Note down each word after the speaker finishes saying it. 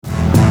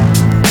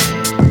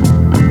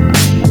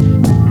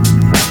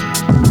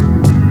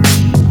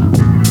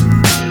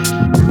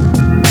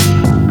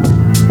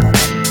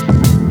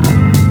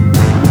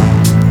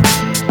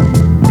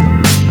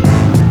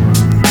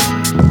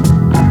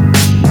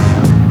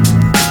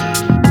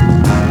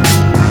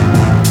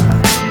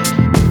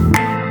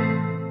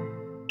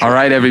All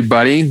right,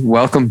 everybody.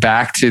 Welcome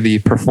back to the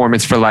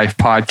Performance for Life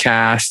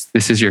podcast.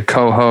 This is your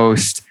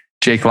co-host,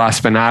 Jake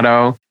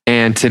Laspinato.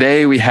 And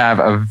today we have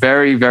a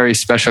very, very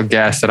special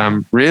guest that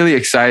I'm really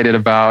excited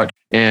about.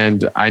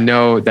 And I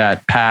know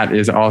that Pat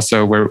is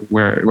also,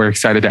 we're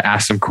excited to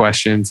ask some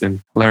questions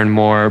and learn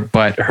more.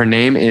 But her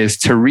name is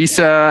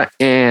Teresa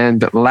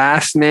and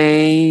last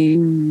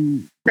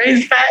name...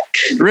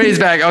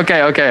 Raisback.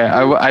 Okay.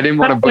 I didn't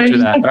want to butcher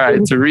that. All right,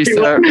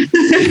 Teresa.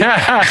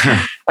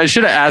 I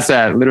should have asked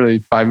that literally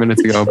 5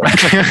 minutes ago.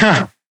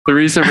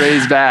 Teresa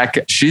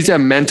Raisback. She's a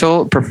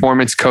mental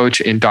performance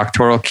coach and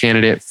doctoral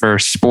candidate for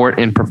sport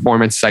and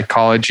performance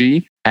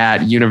psychology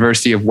at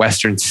University of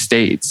Western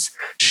States.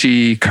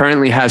 She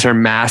currently has her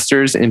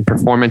master's in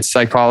performance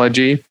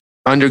psychology,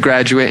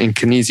 undergraduate in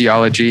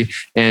kinesiology,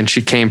 and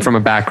she came from a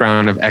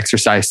background of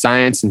exercise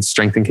science and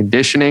strength and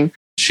conditioning.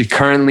 She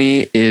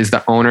currently is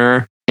the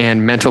owner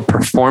and mental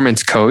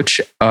performance coach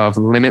of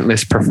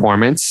Limitless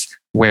Performance,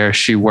 where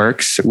she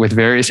works with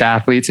various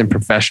athletes and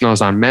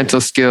professionals on mental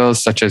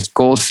skills such as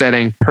goal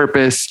setting,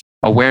 purpose,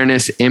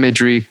 awareness,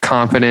 imagery,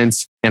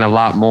 confidence, and a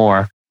lot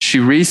more. She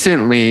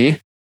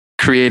recently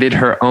created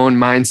her own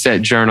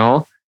mindset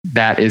journal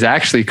that is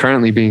actually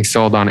currently being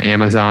sold on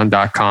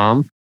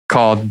Amazon.com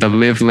called the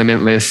Live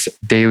Limitless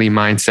Daily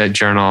Mindset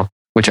Journal,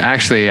 which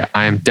actually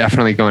I am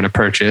definitely going to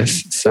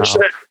purchase. So.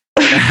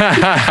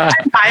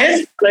 I'm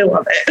biased, but I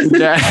love it.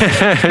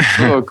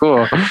 Yeah.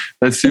 Cool.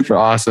 That's super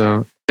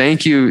awesome.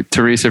 Thank you,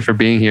 Teresa, for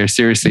being here.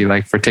 Seriously,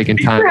 for taking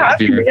time.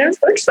 I'm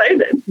so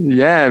excited.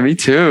 Yeah, me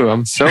too.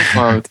 I'm so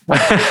pumped.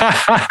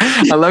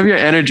 I love your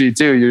energy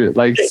too.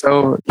 You're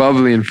so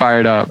bubbly and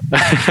fired up. I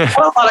had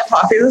a lot of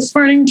coffee this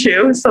morning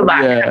too. So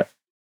that.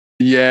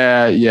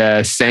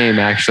 Yeah. Same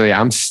actually.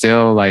 I'm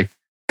still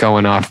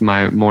going off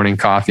my morning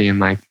coffee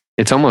and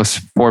it's almost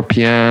 4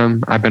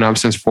 p.m. I've been up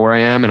since 4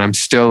 a.m. and I'm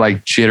still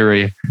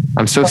jittery.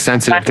 I'm so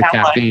sensitive to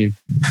caffeine.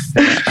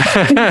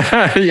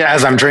 Yeah,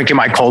 as I'm drinking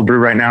my cold brew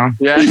right now.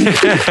 Yeah.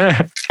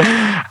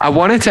 I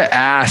wanted to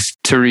ask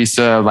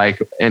Teresa,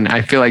 and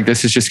I feel like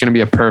this is just going to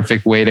be a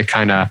perfect way to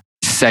kind of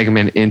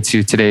segment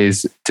into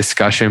today's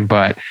discussion,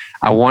 but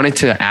I wanted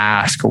to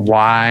ask,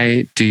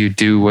 why do you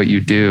do what you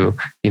do?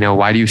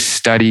 Why do you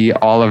study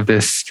all of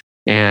this?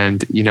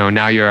 And,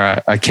 now you're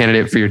a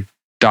candidate for your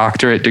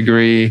doctorate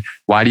degree.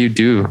 Why do you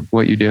do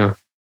what you do?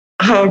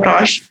 Oh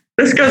gosh,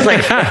 this goes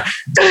that's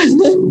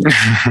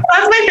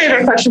my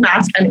favorite question to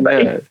ask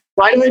anybody. Yeah.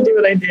 Why do I do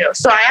what I do?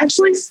 So I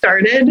actually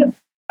started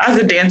as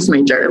a dance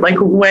major,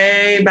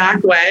 way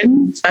back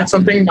when. That's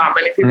something not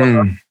many people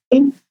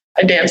know.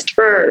 I danced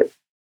for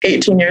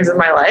 18 years of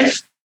my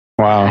life.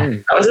 Wow.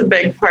 That was a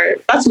big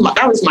part.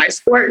 That was my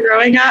sport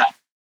growing up.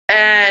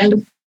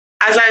 And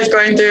as I was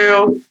going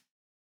through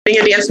being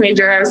a dance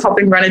major, I was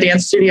helping run a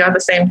dance studio at the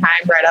same time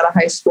right out of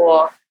high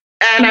school.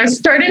 And I was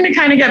starting to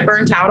kind of get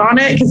burnt out on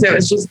it because it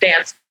was just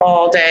dance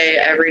all day,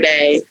 every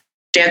day,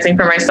 dancing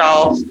for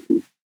myself,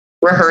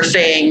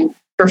 rehearsing,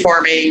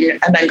 performing,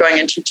 and then going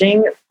and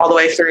teaching all the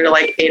way through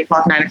to 8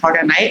 o'clock, 9 o'clock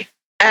at night.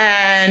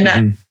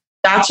 And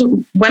that's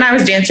when I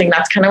was dancing.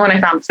 That's kind of when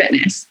I found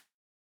fitness.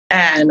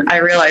 And I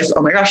realized,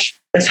 oh my gosh,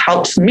 this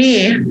helps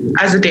me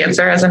as a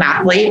dancer, as an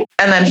athlete.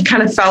 And then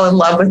kind of fell in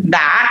love with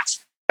that.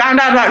 Found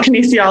out about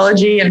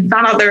kinesiology and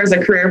found out there was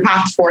a career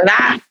path for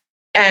that.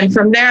 And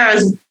from there,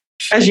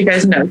 as you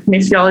guys know,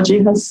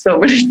 kinesiology has so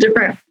many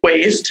different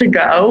ways to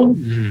go.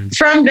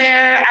 From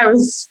there, I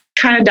was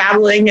kind of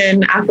dabbling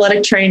in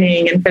athletic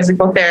training and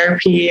physical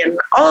therapy and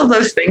all of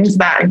those things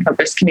that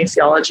encompass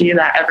kinesiology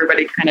that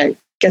everybody kind of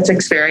gets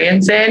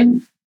experience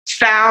in.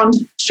 Found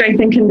strength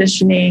and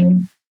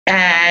conditioning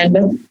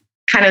and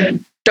kind of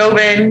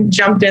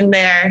jumped in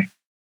there.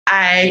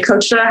 I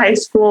coached at a high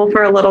school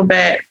for a little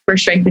bit for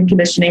strength and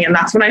conditioning, and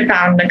that's when I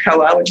found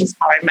NACOA, which is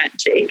how I met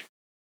Jake.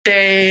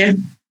 They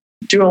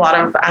do a lot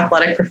of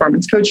athletic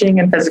performance coaching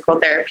and physical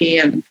therapy,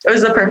 and it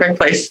was the perfect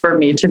place for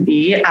me to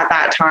be at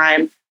that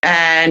time.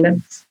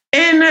 And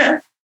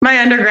in my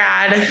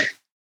undergrad,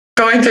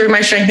 going through my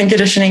strength and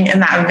conditioning in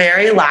that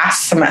very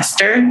last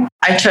semester,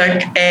 I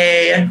took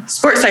a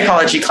sports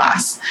psychology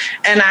class.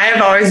 And I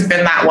have always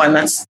been that one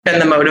that's been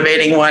the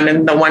motivating one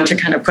and the one to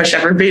kind of push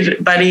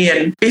everybody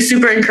and be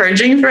super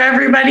encouraging for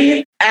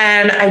everybody.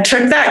 And I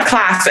took that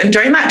class. And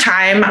during that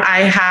time,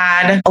 I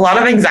had a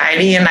lot of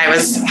anxiety and I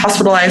was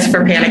hospitalized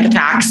for panic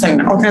attacks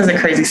and all kinds of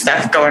crazy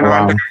stuff going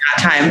on during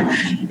that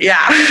time.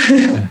 Yeah.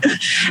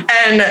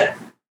 And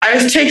I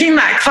was taking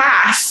that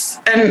class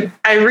and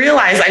I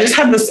realized I just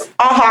had this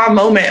aha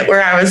moment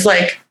where I was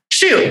like,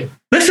 shoot,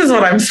 this is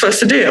what I'm supposed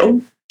to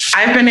do.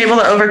 I've been able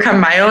to overcome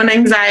my own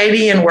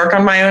anxiety and work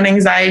on my own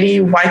anxiety.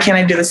 Why can't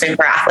I do the same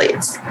for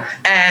athletes?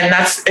 And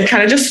it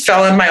kind of just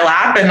fell in my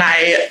lap. And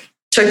I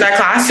took that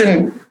class,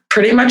 and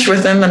pretty much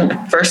within the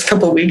first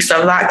couple of weeks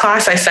of that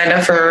class, I signed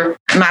up for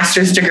a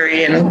master's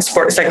degree in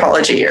sports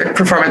psychology or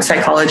performance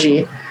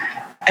psychology.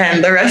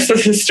 And the rest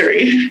is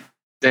history.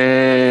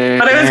 Dang.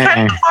 But it was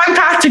kind of a long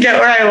path to get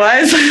where I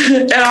was.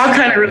 It all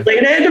kind of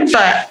related,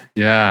 but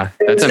yeah,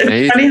 that's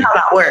amazing. It's funny how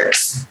that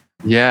works.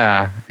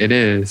 Yeah, it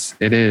is.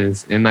 It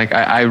is. And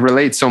I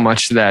relate so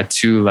much to that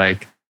too.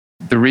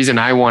 the reason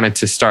I wanted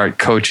to start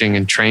coaching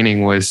and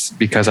training was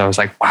because I was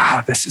like,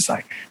 wow, this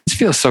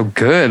feels so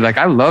good. Like,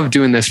 I love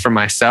doing this for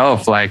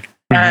myself. Like,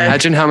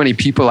 imagine how many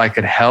people I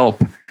could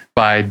help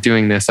by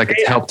doing this. Like,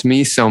 it's helped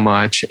me so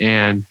much.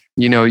 And,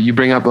 you know, you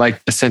bring up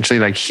like essentially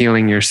like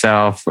healing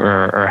yourself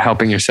or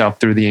helping yourself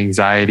through the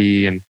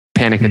anxiety and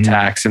panic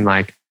attacks. And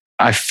like,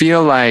 I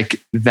feel like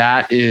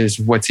that is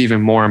what's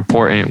even more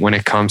important when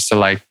it comes to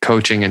like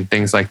coaching and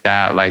things like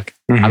that. Like,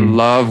 I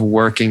love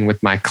working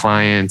with my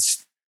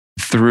clients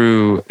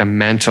through the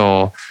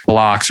mental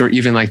blocks or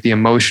even like the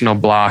emotional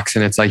blocks.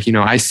 And it's like, you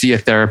know, I see a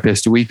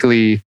therapist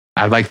weekly.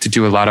 I like to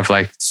do a lot of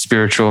like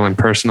spiritual and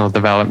personal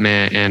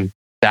development, and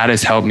that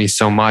has helped me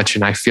so much.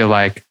 And I feel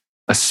like,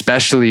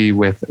 especially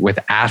with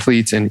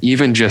athletes and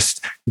even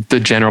just the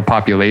general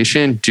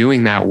population,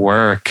 doing that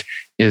work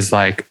is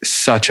like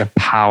such a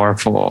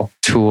powerful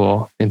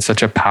tool and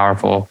such a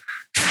powerful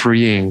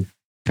freeing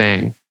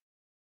thing.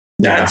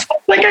 Yeah, it's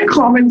like a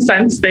common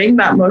sense thing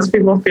that most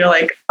people feel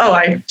like, oh,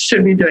 I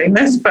should be doing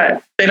this,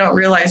 but they don't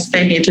realize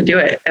they need to do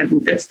it.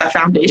 And it's the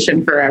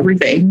foundation for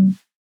everything.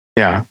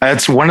 Yeah,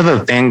 that's one of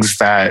the things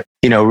that,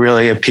 you know,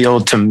 really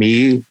appealed to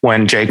me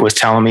when Jake was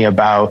telling me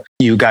about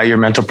you got your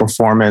mental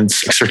performance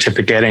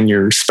certificate and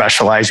you're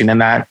specializing in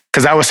that.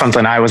 Because that was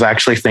something I was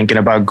actually thinking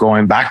about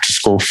going back to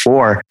school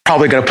for.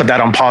 Probably going to put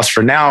that on pause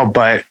for now.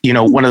 But, you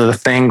know, one of the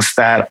things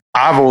that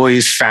I've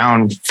always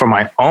found from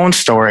my own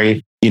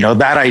story, you know,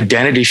 that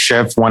identity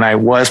shift when I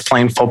was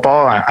playing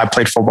football, I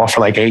played football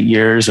for like 8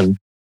 years and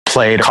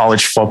played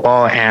college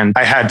football, and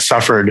I had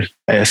suffered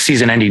a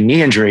season-ending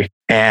knee injury.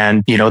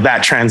 And, you know,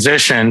 that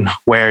transition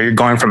where you're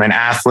going from an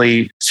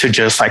athlete to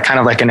just like kind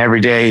of like an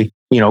everyday,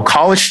 you know,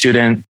 college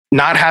student,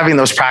 not having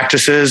those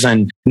practices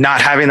and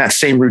not having that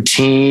same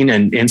routine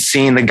and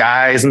seeing the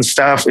guys and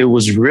stuff, it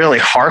was really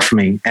hard for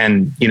me.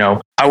 And, you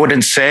know, I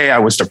wouldn't say I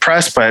was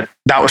depressed, but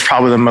that was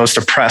probably the most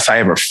depressed I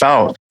ever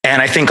felt.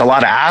 And I think a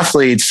lot of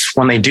athletes,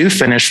 when they do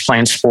finish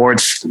playing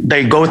sports,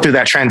 they go through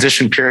that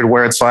transition period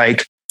where it's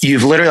like,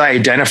 you've literally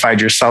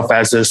identified yourself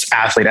as this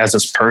athlete, as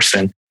this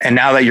person. And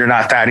now that you're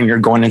not that and you're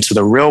going into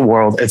the real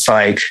world, it's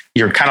like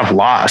you're kind of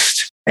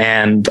lost.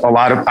 And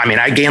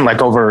I gained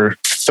like over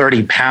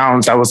 30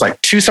 pounds. I was like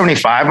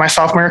 275 my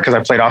sophomore year because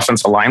I played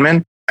offensive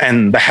lineman.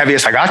 And the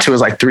heaviest I got to was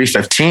like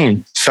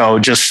 315. So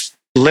just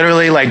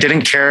literally like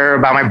didn't care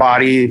about my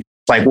body,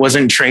 like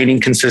wasn't training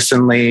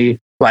consistently,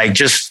 like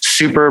just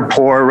super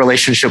poor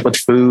relationship with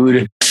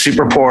food,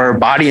 super poor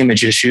body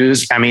image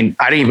issues. I mean,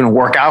 I didn't even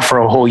work out for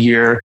a whole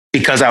year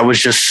because I was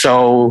just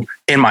so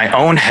in my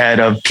own head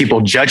of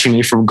people judging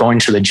me for going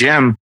to the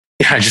gym.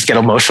 I just get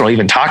emotional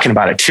even talking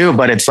about it too.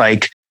 But it's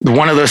like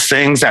one of those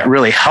things that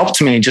really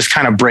helped me just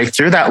kind of break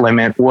through that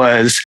limit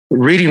was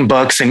reading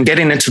books and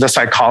getting into the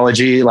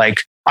psychology.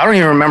 Like, I don't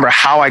even remember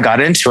how I got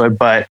into it,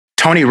 but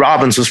Tony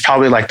Robbins was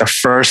probably like the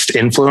first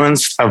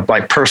influence of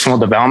like personal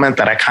development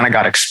that I kind of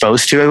got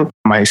exposed to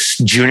my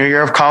junior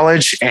year of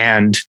college.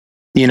 And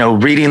you know,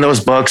 reading those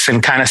books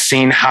and kind of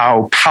seeing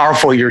how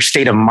powerful your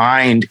state of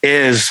mind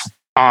is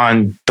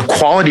on the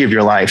quality of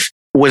your life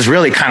was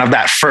really kind of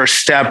that first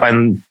step.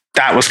 And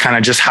that was kind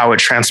of just how it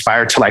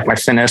transpired to like my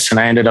fitness. And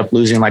I ended up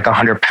losing like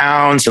 100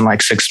 pounds in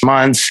like 6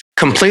 months,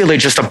 completely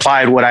just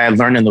applied what I had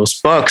learned in those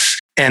books.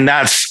 And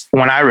that's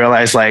when I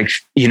realized like,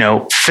 you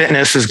know,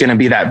 fitness is going to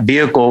be that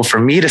vehicle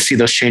for me to see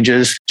those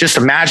changes. Just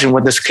imagine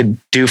what this could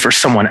do for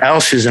someone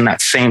else who's in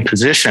that same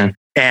position.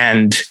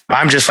 And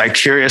I'm just like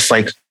curious,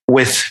 like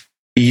with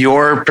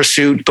your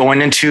pursuit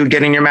going into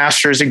getting your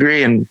master's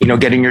degree and, you know,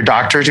 getting your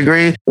doctorate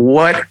degree,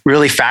 what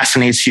really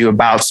fascinates you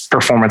about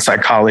performance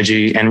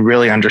psychology and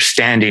really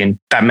understanding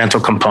that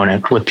mental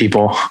component with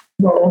people?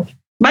 Well,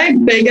 my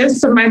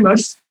biggest and my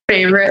most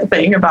favorite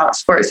thing about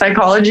sports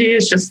psychology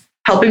is just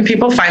helping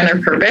people find their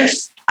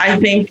purpose. I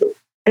think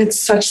it's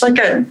such like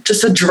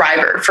just a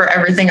driver for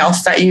everything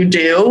else that you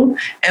do.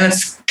 And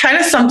it's kind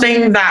of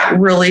something that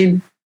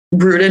really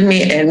rooted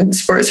me in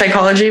sports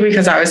psychology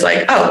because I was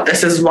like, oh,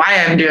 this is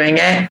why I'm doing it.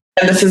 And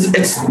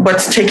it's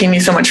what's taking me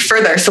so much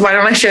further. So why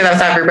don't I share that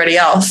with everybody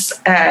else?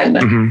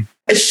 And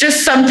it's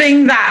just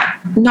something that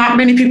not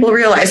many people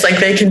realize. Like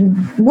they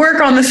can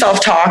work on the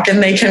self-talk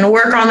and they can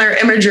work on their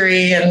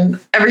imagery and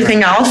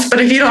everything else. But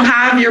if you don't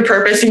have your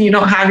purpose and you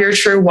don't have your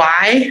true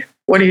why,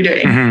 what are you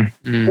doing?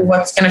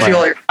 What's going to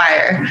fuel your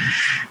fire?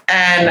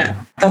 And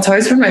that's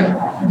always been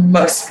my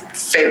most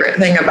favorite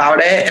thing about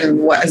it and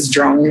what has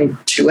drawn me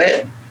to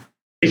it.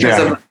 Because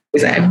of the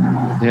reason.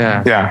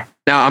 Yeah.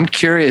 Now I'm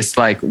curious,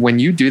 like when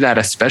you do that,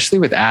 especially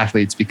with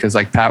athletes, because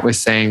like Pat was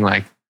saying,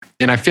 like,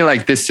 and I feel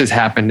like this has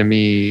happened to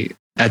me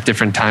at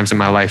different times in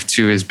my life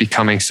too, is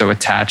becoming so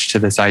attached to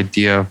this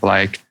idea of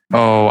like,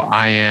 oh,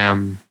 I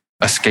am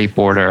a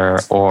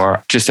skateboarder,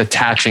 or just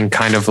attaching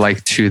kind of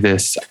like to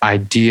this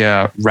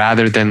idea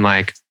rather than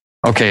like,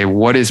 okay,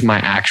 what is my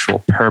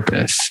actual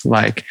purpose?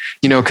 Like,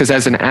 you know, because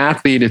as an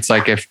athlete, it's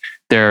like if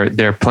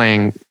they're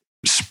playing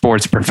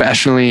sports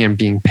professionally and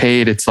being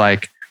paid, it's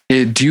like,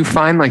 do you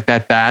find like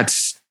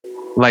that's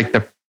like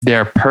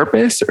their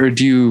purpose, or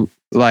do you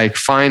like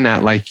find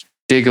that like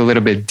dig a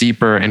little bit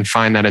deeper and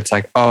find that it's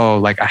like, oh,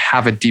 like I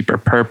have a deeper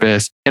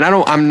purpose. And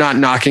I'm not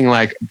knocking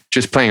like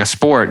just playing a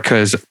sport,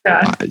 because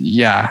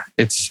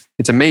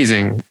it's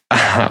amazing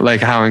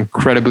like how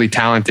incredibly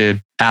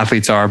talented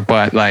athletes are.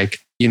 But like,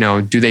 you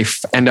know, do they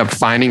end up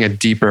finding a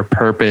deeper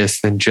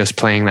purpose than just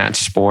playing that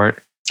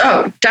sport?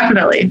 Oh,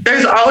 definitely.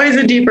 There's always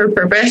a deeper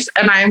purpose.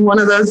 And I'm one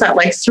of those that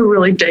likes to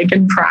really dig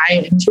and pry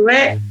into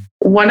it.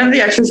 One of the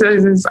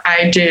exercises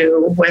I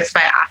do with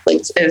my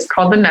athletes is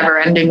called the Never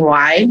Ending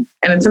Why,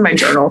 and it's in my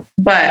journal.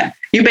 But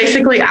you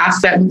basically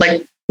ask them,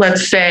 like,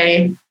 let's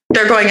say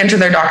they're going into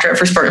their doctorate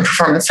for sport and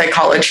performance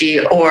psychology,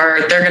 or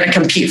they're going to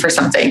compete for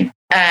something.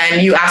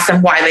 And you ask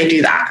them why they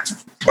do that.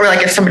 Or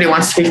like if somebody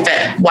wants to be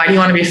fit, why do you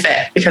want to be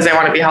fit? Because they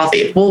want to be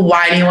healthy. Well,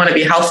 why do you want to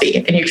be healthy?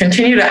 And you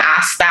continue to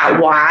ask that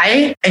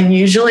why. And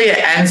usually it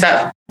ends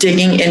up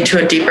digging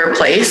into a deeper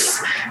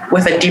place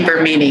with a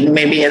deeper meaning.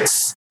 Maybe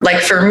it's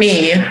like, for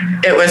me,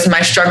 it was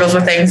my struggles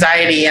with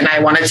anxiety, and I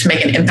wanted to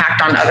make an impact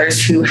on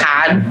others who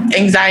had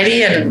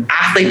anxiety, and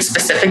athletes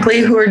specifically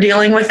who are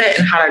dealing with it,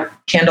 and how to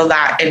handle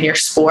that in your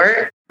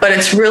sport. But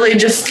it's really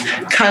just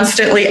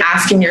constantly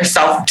asking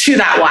yourself to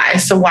that why.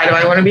 So why do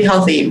I want to be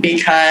healthy?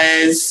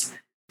 Because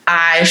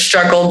I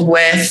struggled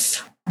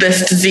with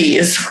this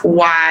disease.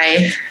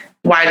 Why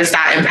does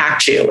that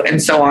impact you?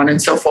 And so on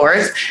and so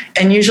forth.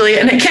 And usually,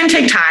 and it can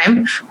take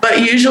time, but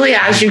usually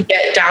as you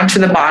get down to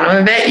the bottom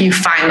of it, you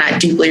find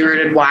that deeply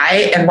rooted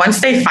why. And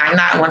once they find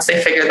that, and once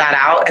they figure that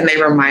out, and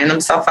they remind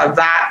themselves of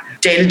that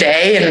day to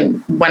day,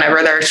 and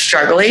whenever they're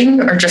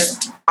struggling, or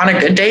just on a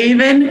good day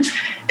even,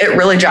 it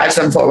really drives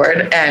them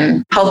forward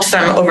and helps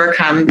them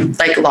overcome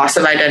like loss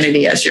of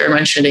identity, as you're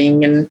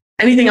mentioning, and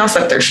anything else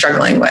that they're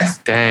struggling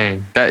with.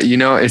 Dang, that, you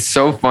know, it's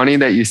so funny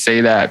that you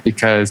say that,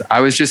 because I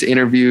was just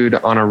interviewed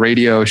on a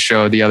radio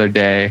show the other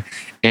day,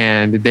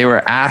 and they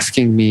were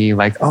asking me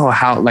like, oh,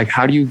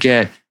 how do you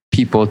get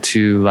people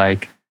to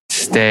like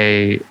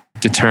stay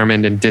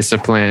determined and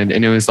disciplined?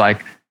 And it was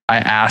like, I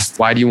asked,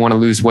 why do you want to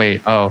lose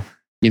weight? Oh,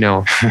 you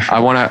know,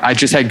 I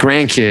just had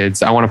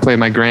grandkids. I want to play with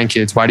my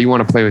grandkids. Why do you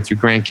want to play with your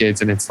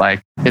grandkids? And it's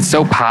like, it's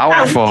so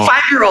powerful.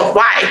 5-year-old,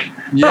 why?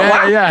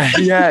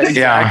 Yeah,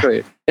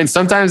 exactly. And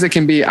sometimes it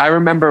can be, I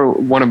remember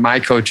one of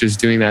my coaches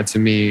doing that to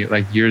me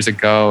like years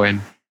ago.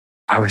 And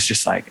I was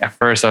just like, at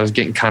first I was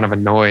getting kind of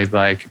annoyed,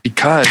 like,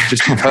 because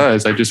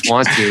I just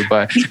want to,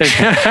 but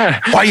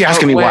why are you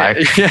asking me why?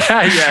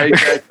 Yeah,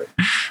 exactly.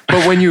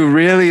 But when you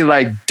really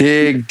like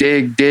dig,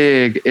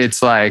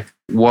 it's like,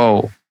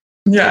 whoa.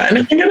 Yeah. And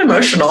it can get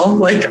emotional.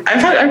 Like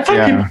I've had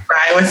people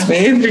cry with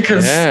me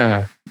because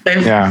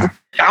they've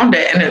found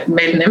it and it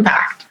made an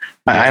impact.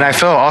 And I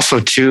feel also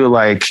too,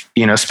 like,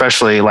 you know,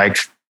 especially like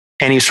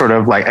any sort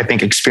of like, I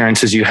think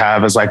experiences you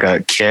have as like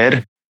a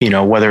kid, you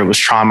know, whether it was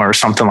trauma or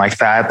something like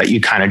that, that you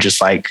kind of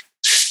just like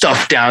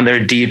stuff down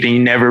there deep and you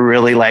never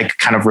really like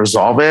kind of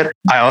resolve it.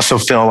 I also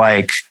feel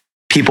like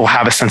people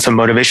have a sense of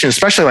motivation,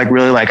 especially like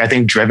really like, I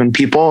think driven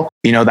people,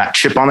 you know, that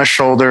chip on the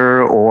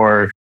shoulder,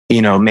 or,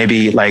 you know,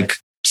 maybe like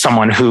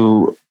someone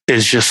who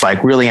is just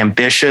like really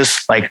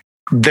ambitious. Like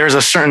there's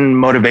a certain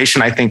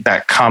motivation, I think,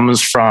 that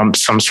comes from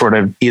some sort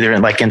of either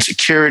like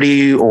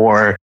insecurity,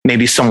 or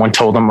maybe someone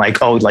told them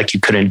like, oh, like you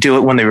couldn't do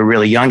it when they were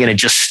really young, and it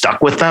just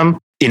stuck with them.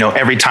 You know,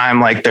 every time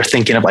like they're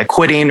thinking of like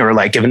quitting or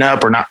like giving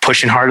up or not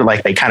pushing harder,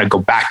 like they kind of go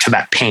back to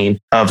that pain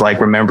of like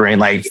remembering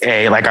like,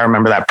 hey, like I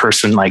remember that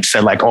person like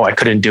said like, oh, I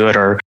couldn't do it,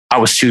 or I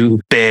was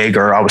too big,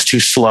 or I was too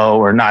slow,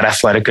 or not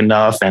athletic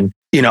enough. And,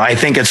 you know, I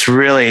think it's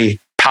really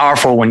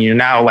powerful when you're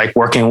now like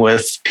working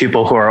with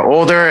people who are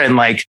older and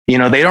like, you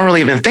know, they don't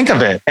really even think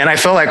of it. And I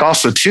feel like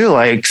also too,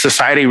 like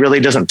society really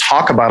doesn't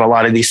talk about a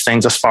lot of these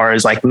things as far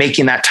as like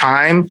making that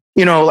time,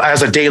 you know,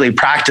 as a daily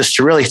practice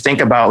to really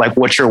think about like,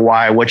 what's your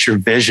why, what's your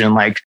vision,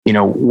 like, you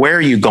know, where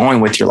are you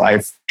going with your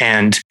life?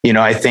 And, you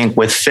know, I think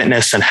with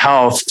fitness and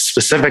health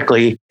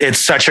specifically, it's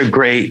such a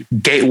great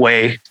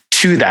gateway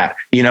to that.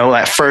 You know,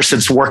 at first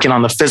it's working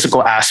on the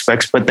physical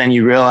aspects, but then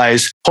you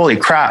realize, holy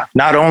crap,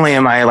 not only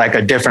am I like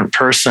a different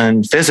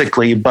person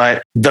physically,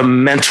 but the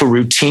mental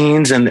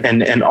routines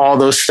and all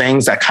those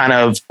things that kind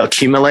of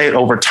accumulate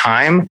over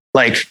time,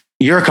 like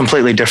you're a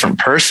completely different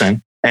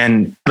person.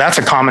 And that's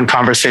a common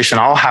conversation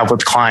I'll have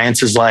with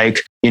clients is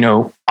like, you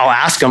know, I'll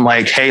ask them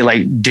like, hey,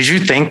 like, did you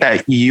think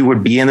that you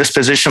would be in this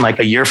position like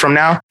a year from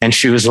now? And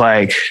she was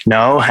like,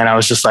 no. And I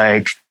was just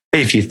like,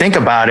 if you think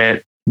about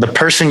it, the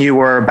person you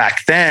were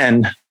back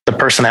then, the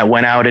person that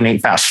went out and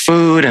ate fast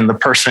food, and the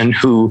person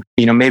who,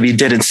 you know, maybe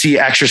didn't see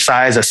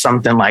exercise as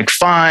something like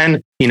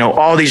fun, you know,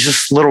 all these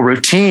just little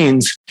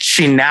routines,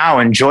 she now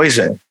enjoys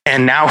it.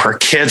 And now her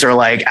kids are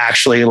like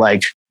actually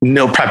like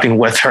meal prepping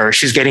with her.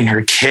 She's getting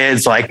her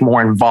kids like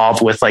more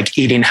involved with like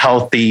eating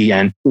healthy.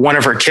 And one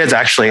of her kids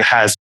actually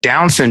has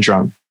Down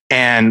syndrome.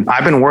 And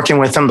I've been working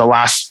with him the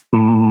last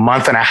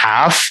month and a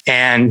half,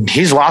 and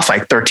he's lost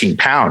like 13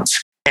 pounds.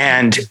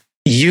 And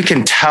you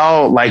can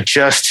tell like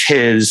just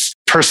his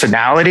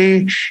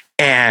personality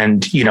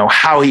and, you know,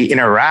 how he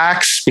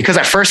interacts, because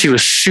at first he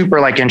was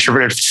super like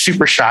introverted,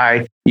 super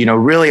shy, you know,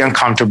 really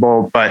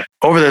uncomfortable. But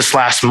over this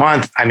last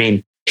month, I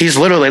mean, he's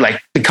literally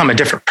like become a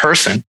different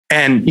person.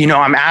 And, you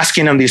know, I'm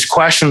asking him these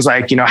questions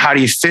like, you know, how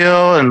do you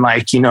feel? And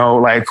like, you know,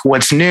 like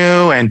what's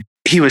new? And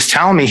he was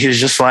telling me, he was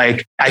just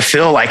like, I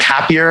feel like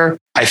happier.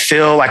 I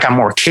feel like I'm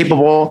more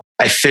capable.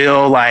 I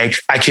feel like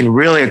I can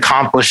really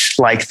accomplish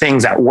like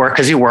things at work,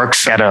 because he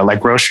works at a like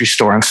grocery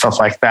store and stuff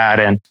like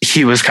that. And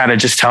he was kind of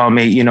just telling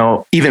me, you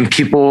know, even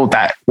people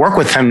that work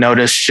with him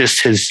notice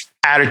just his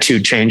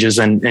attitude changes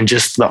and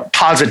just the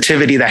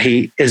positivity that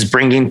he is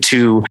bringing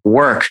to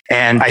work.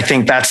 And I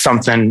think that's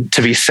something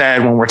to be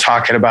said when we're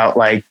talking about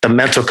like the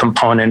mental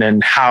component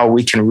and how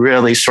we can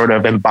really sort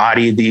of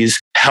embody these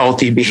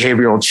healthy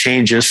behavioral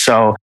changes.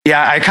 So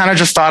yeah, I kind of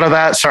just thought of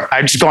that. So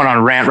I'm just going on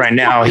a rant right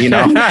now, you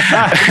know.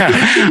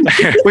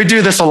 We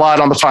do this a lot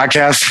on the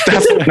podcast.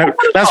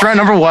 That's rant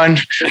number one.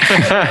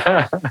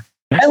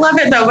 I love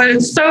it though, but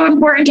it's so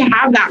important to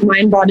have that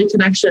mind-body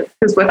connection,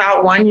 because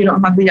without one, you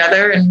don't have the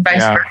other, and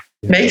vice versa.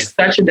 It makes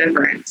such a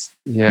difference.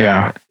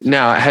 Yeah.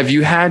 Now, have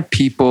you had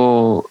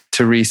people,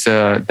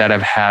 Teresa, that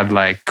have had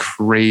like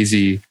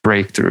crazy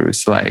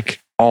breakthroughs, like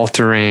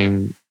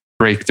altering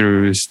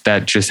breakthroughs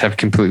that just have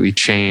completely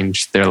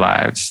changed their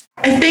lives?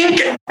 I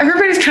think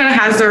everybody's kind of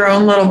has their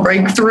own little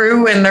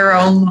breakthrough in their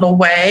own little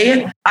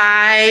way.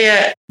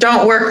 I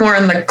don't work more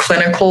in the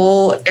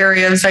clinical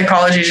area of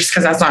psychology just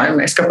because that's not in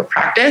my scope of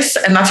practice.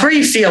 And that's where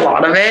you see a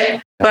lot of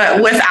it.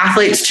 But with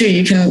athletes too,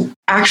 you can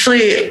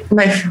actually,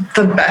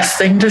 the best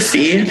thing to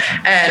see,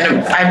 and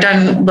I've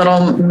done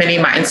little mini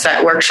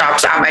mindset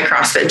workshops at my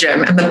CrossFit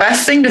gym. And the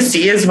best thing to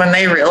see is when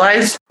they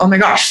realize, oh my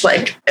gosh,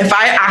 like if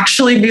I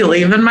actually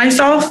believe in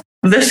myself,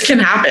 this can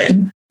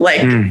happen.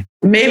 Like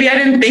maybe I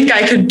didn't think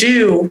I could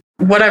do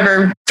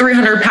whatever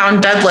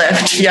 300-pound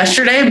deadlift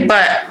yesterday,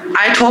 but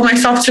I told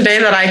myself today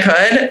that I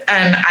could,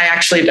 and I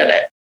actually did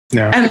it.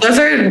 Yeah. And those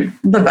are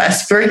the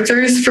best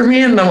breakthroughs for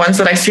me. And the ones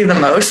that I see the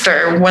most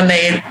are when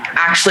they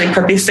actually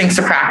put these things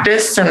to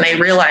practice and they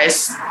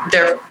realize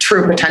their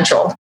true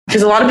potential.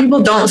 Because a lot of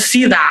people don't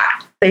see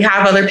that. They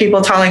have other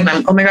people telling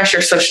them, oh my gosh,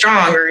 you're so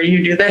strong, or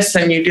you do this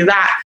and you do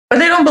that, but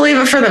they don't believe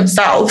it for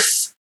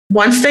themselves.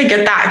 Once they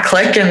get that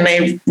click and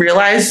they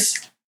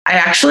realize I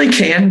actually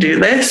can do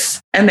this,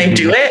 and they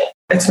do it,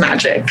 it's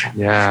magic.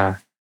 Yeah,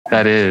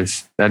 that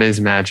is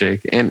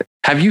magic. And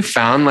have you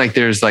found like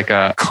there's like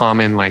a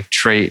common like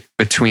trait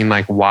between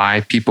like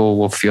why people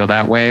will feel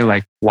that way,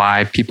 like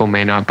why people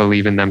may not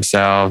believe in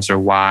themselves, or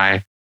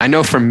why? I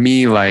know for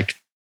me, like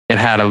it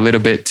had a little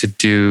bit to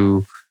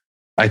do,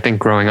 I think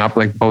growing up,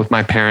 like both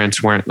my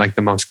parents weren't like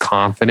the most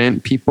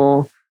confident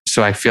people.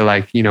 So I feel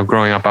like, you know,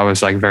 growing up, I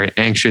was like very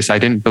anxious. I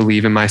didn't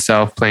believe in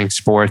myself playing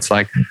sports.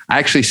 Like I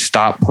actually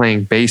stopped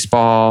playing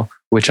baseball,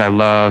 which I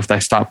loved. I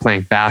stopped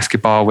playing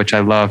basketball, which I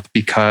loved,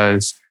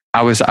 because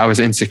I was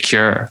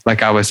insecure.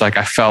 Like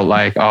I felt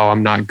like, oh,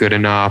 I'm not good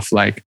enough.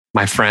 Like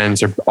my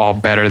friends are all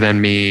better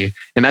than me.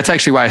 And that's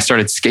actually why I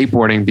started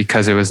skateboarding,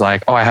 because it was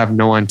like, oh, I have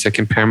no one to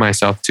compare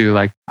myself to.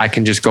 Like I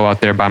can just go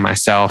out there by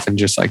myself and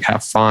just like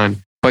have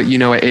fun. But you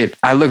know,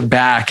 I look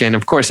back, and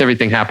of course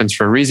everything happens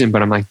for a reason,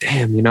 but I'm like,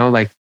 damn, you know,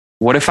 like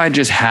what if I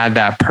just had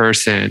that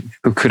person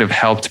who could have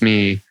helped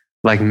me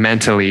like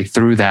mentally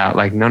through that?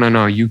 Like,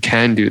 no, you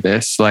can do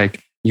this.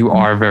 Like you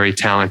are very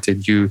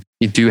talented. You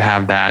do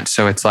have that.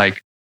 So it's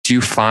like, do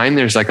you find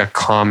there's like a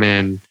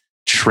common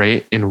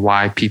trait in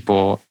why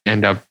people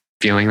end up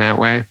feeling that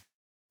way?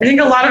 I think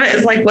a lot of it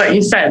is like what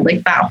you said,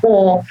 like that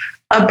whole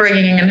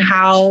upbringing and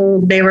how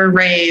they were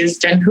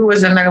raised and who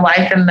was in their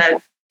life and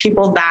the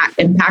people that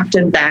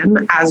impacted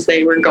them as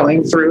they were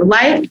going through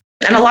life.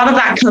 And a lot of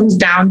that comes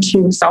down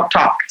to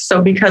self-talk.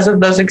 So because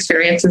of those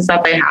experiences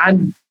that they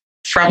had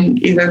from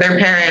either their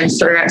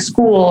parents or at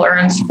school or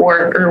in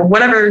sport or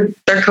whatever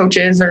their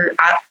coaches or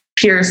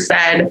peers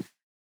said,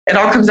 it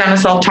all comes down to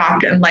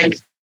self-talk. And like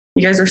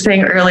you guys were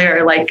saying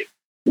earlier, like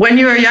when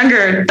you were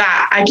younger,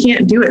 that I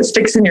can't do it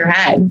sticks in your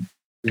head.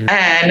 Mm-hmm.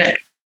 And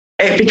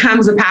it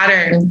becomes a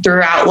pattern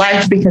throughout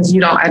life because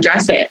you don't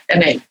address it,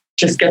 and it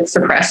just gets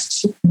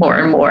suppressed more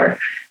and more.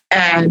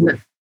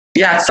 And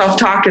yeah,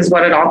 self-talk is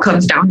what it all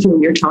comes down to.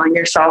 You're telling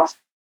yourself,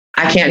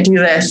 I can't do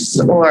this,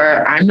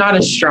 or I'm not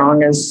as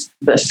strong as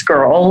this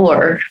girl,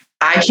 or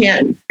I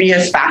can't be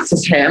as fast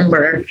as him,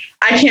 or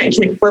I can't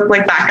kickflip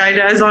like that guy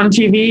does on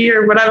TV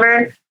or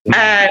whatever.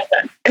 And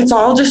it's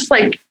all just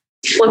like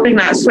flipping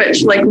that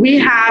switch. Like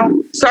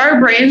so our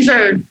brains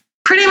are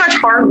pretty much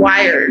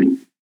hardwired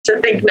to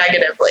think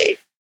negatively.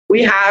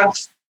 We have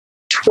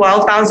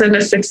 12,000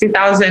 to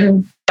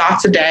 60,000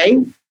 thoughts a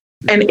day,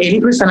 and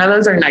 80% of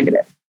those are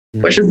negative,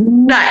 which is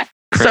nuts.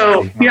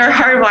 So we are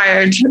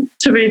hardwired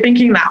to be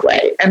thinking that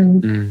way.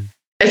 And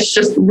it's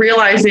just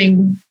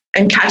realizing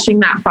and catching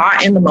that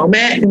thought in the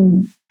moment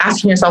and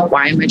asking yourself,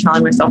 why am I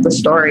telling myself the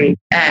story?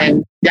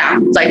 And yeah,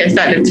 like I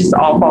said, it just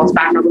all falls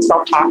back on the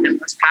self-talk and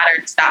those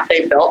patterns that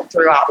they built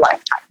throughout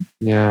lifetime.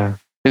 Yeah.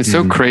 It's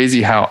so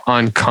crazy how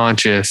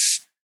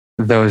unconscious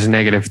those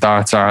negative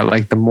thoughts are.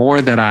 Like the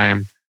more that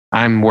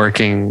I'm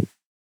working,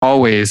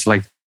 always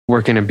like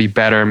working to be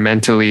better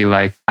mentally,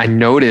 like I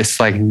notice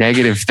like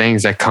negative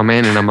things that come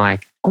in and I'm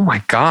like, oh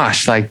my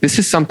gosh, like this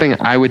is something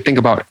I would think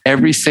about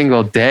every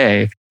single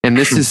day. And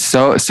this is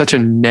such a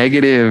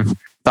negative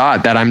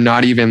thought that I'm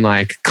not even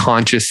like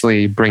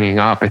consciously bringing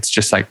up. It's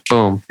just like,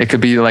 boom, it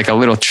could be like a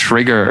little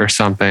trigger or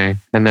something.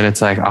 And then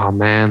it's like, oh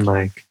man,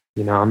 like,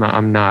 you know,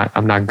 I'm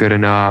not good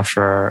enough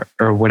or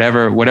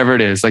whatever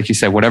it is. Like you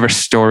said, whatever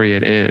story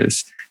it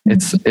is,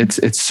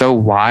 it's so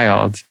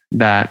wild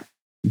that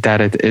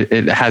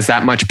it has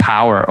that much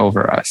power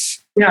over us.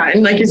 Yeah.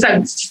 And like you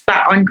said, it's just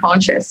that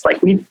unconscious,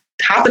 like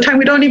half the time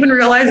we don't even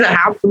realize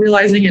it,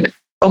 realizing it.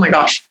 Oh my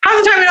gosh.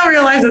 Half the time we don't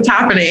realize it's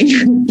happening.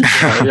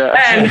 Yeah.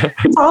 And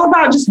it's all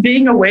about just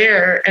being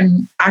aware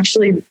and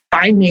actually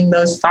finding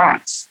those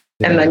thoughts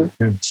and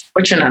then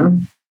switching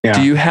them. Yeah.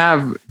 Do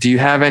you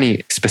have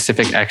any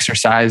specific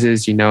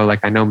exercises? You know,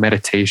 like I know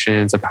meditation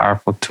is a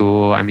powerful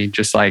tool. I mean,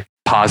 just like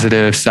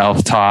positive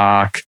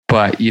self-talk,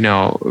 but you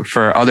know,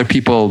 for other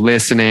people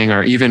listening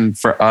or even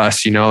for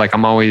us, you know, like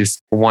I'm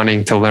always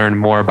wanting to learn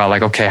more about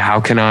like, okay, how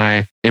can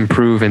I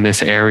improve in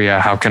this area?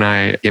 How can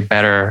I get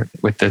better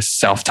with this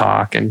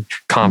self-talk and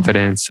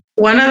confidence?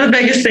 One of the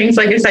biggest things,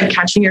 like I said,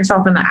 catching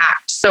yourself in the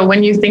act. So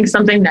when you think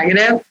something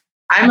negative,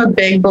 I'm a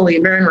big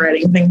believer in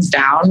writing things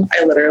down.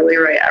 I literally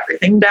write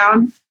everything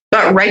down,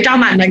 but write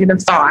down that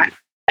negative thought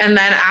and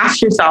then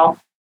ask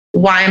yourself,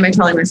 why am I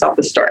telling myself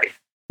this story?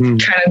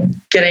 Kind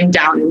of getting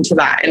down into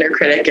that inner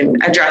critic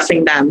and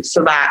addressing them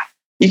so that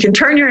you can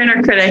turn your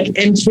inner critic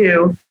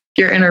into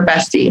your inner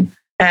bestie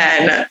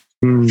and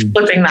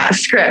flipping that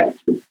script.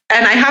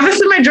 And I have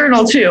this in my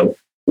journal too,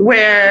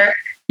 where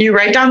you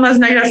write down those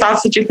negative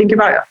thoughts that you think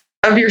about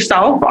of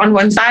yourself on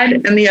one side,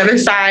 and the other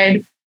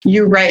side,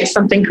 you write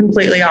something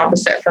completely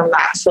opposite from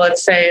that. So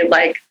let's say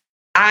like,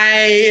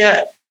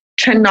 I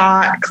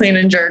cannot clean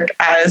and jerk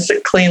as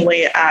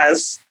cleanly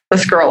as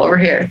this girl over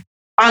here.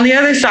 On the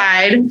other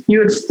side, you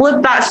would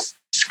flip that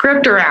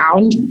script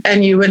around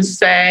and you would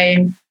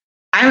say,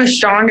 I'm as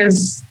strong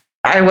as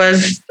I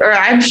was, or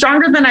I'm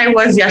stronger than I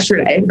was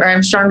yesterday, or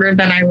I'm stronger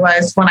than I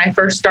was when I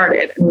first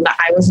started. And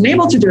I wasn't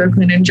able to do a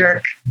clean and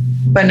jerk,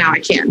 but now I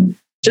can.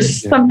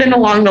 Just something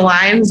along the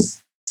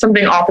lines,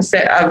 something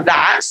opposite of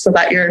that, so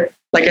that you're,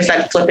 like I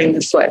said, flipping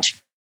the switch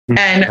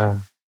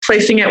and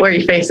placing it where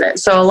you face it.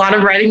 So a lot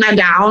of writing that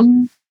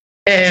down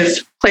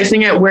is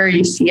placing it where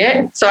you see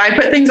it. So I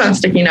put things on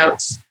sticky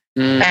notes.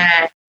 And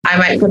I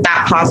might put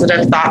that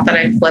positive thought that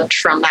I flipped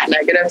from that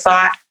negative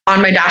thought on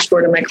my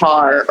dashboard in my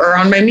car or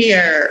on my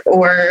mirror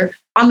or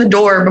on the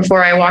door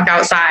before I walk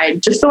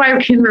outside, just so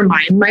I can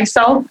remind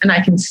myself and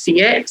I can see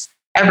it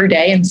every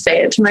day and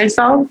say it to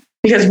myself.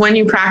 Because when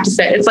you practice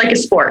it, it's like a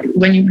sport.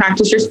 When you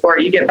practice your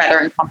sport, you get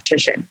better in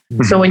competition.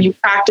 So when you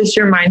practice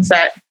your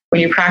mindset,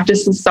 when you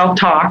practice the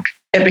self-talk,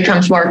 it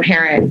becomes more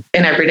apparent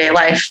in everyday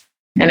life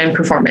and in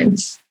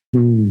performance.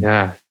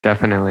 Yeah,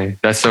 definitely.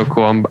 That's so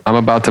cool. I'm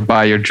about to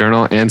buy your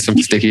journal and some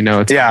sticky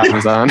notes. Yeah. On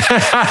Amazon.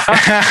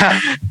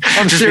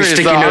 I'm Just serious.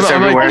 sticky notes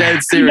I'm everywhere. like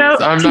dead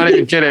serious. I'm not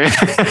even kidding.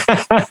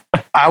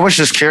 I was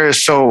just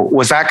curious. So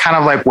was that kind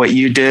of like what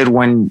you did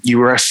when you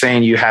were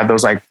saying you had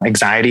those like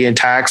anxiety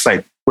attacks?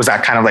 Like, was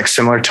that kind of like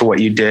similar to what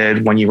you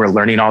did when you were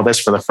learning all this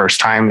for the first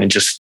time and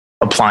just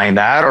applying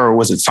that? Or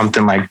was it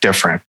something like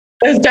different?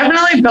 It was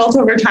definitely built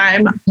over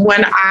time.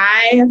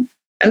 And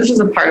this is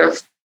a part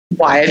of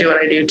why I do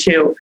what I do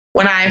too.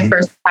 When I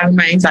first had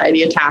my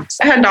anxiety attacks,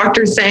 I had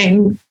doctors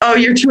saying, oh,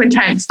 you're too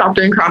intense. Stop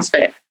doing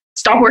CrossFit.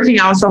 Stop working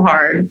out so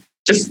hard.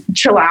 Just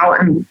chill out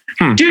and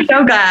do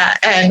yoga.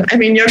 And I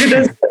mean, yoga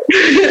does,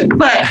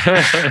 but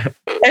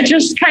it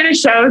just kind of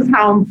shows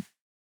how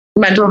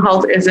mental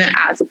health isn't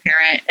as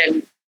apparent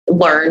and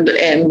learned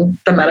in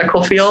the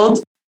medical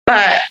field.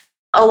 But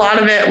a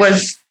lot of it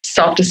was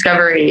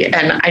self-discovery,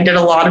 and I did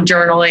a lot of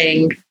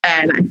journaling,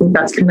 and I think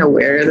that's kind of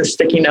where the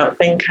sticky note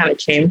thing kind of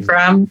came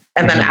from.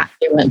 And then after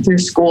I went through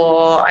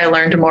school, I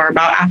learned more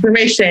about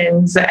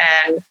affirmations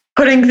and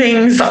writing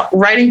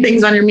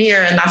things on your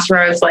mirror. And that's where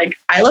I was like,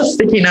 I love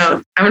sticky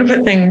notes. I'm going to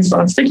put things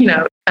on sticky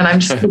note, and I'm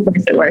just going to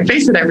place it where I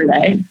face it every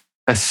day.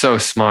 That's so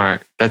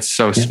smart. That's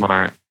so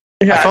smart.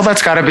 Yeah. I feel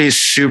that's got to be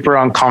super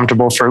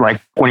uncomfortable for like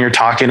when you're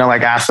talking to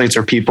like athletes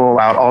or people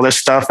about all this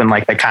stuff, and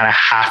like they kind of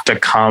have to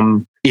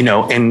come, you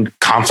know, in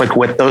conflict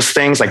with those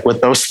things, like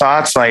with those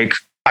thoughts. Like,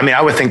 I mean,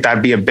 I would think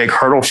that'd be a big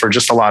hurdle for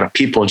just a lot of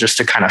people just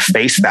to kind of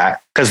face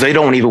that, because they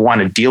don't even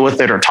want to deal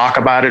with it or talk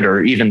about it,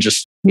 or even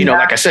just, you know,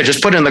 like I said,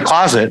 just put it in the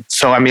closet.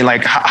 So, I mean,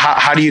 like,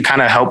 how do you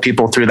kind of help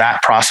people through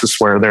that process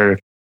where they're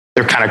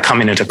kind of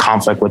coming into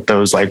conflict with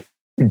those like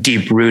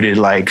deep rooted,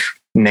 like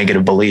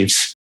negative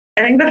beliefs?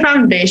 I think the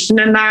foundation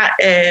in that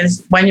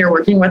is, when you're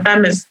working with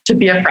them, is to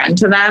be a friend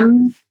to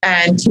them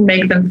and to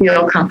make them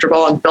feel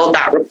comfortable and build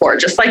that rapport,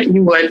 just like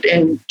you would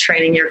in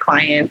training your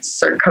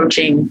clients or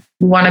coaching.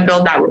 You want to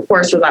build that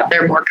rapport so that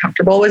they're more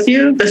comfortable with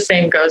you. The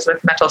same goes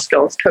with mental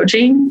skills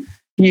coaching.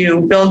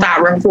 You build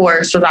that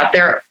rapport so that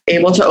they're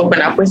able to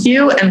open up with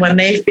you. And when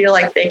they feel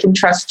like they can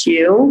trust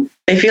you,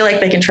 they feel like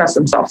they can trust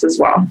themselves as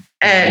well.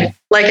 And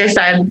like I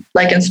said,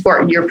 like in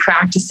sport, you're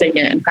practicing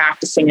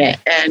it.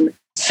 And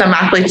some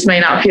athletes may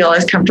not feel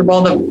as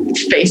comfortable to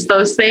face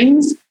those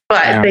things,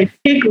 but they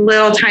take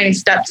little tiny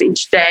steps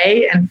each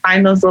day and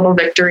find those little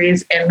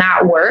victories in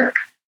that work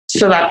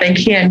so that they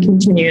can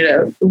continue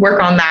to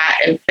work on that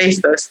and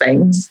face those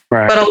things.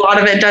 Right. But a lot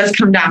of it does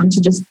come down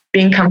to just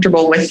being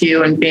comfortable with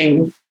you and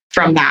being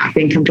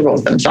comfortable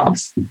with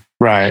themselves.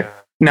 Right.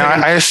 Now,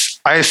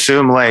 I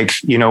assume like,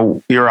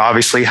 you're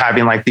obviously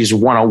having like these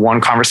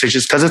one-on-one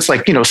conversations because it's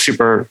like,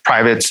 super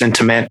private, it's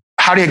intimate.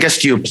 How do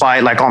you apply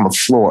it like on the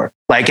floor?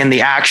 Like in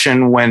the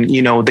action when,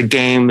 the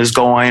game is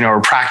going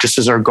or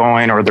practices are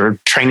going or their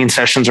training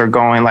sessions are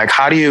going, like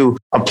how do you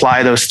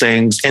apply those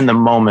things in the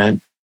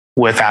moment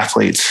with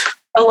athletes?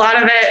 A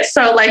lot of it.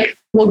 So like,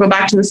 we'll go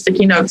back to the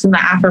sticky notes and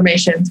the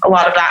affirmations. A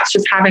lot of that's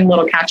just having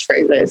little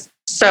catchphrases.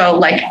 So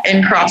like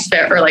in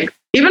CrossFit or like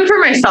even for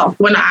myself,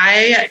 when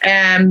I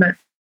am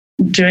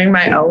doing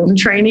my own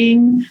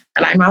training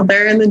and I'm out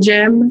there in the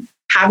gym,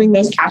 having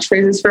those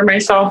catchphrases for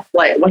myself,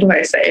 like, what do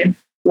I say?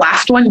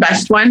 Last one,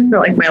 best one for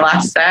like my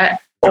last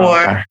set,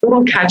 or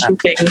little catchy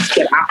things,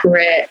 get after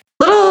it.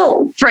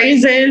 Little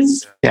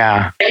phrases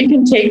that you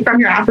can take from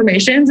your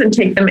affirmations and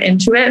take them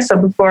into it. So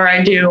before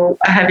I do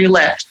a heavy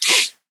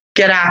lift,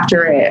 get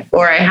after it,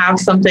 or I have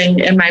something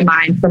in my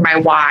mind for my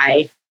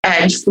why,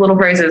 and just little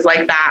phrases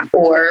like that,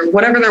 or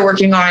whatever they're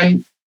working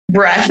on.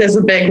 Breath is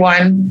a big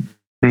one.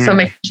 So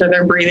making sure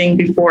they're breathing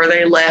before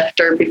they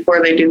lift or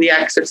before they do the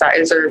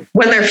exercise or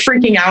when they're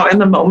freaking out in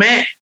the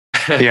moment.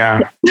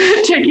 Yeah.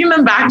 Taking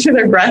them back to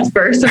their breath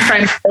first and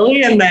trying to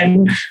really, and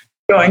then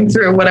going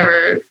through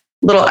whatever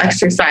little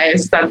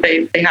exercise that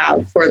they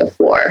have for the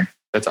floor.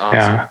 That's awesome.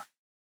 Yeah.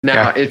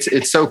 Now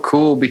it's so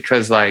cool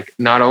because like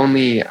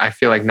I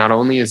feel like not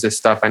only is this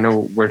stuff, I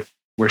know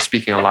we're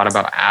speaking a lot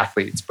about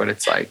athletes, but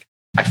it's like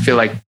I feel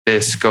like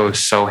this goes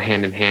so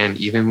hand in hand,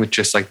 even with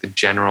just like the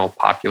general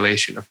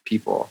population of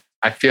people.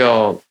 I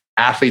feel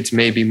athletes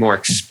may be more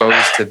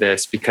exposed to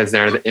this because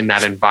they're in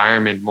that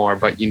environment more,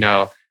 but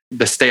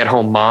the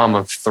stay-at-home mom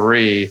of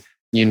 3,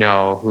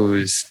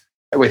 who's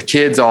with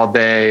kids all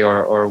day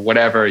or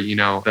whatever,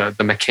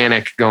 the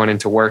mechanic going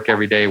into work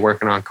every day,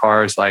 working on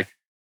cars, like,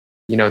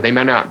 they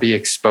may not be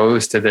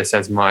exposed to this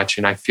as much.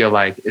 And I feel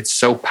like it's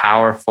so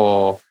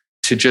powerful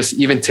to just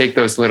even take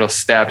those little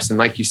steps. And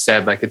like you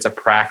said, like it's a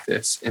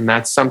practice. And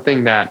that's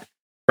something that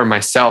for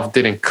myself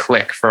didn't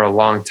click for a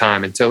long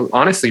time until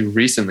honestly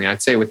recently,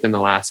 I'd say within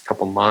the last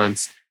couple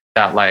months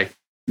that like,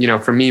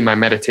 for me, my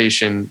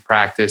meditation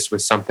practice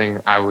was something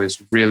I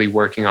was really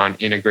working on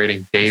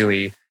integrating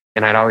daily.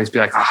 And I'd always be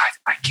like,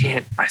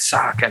 I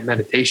suck at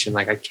meditation.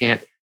 Like I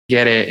can't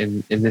get it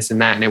and this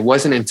and that. And it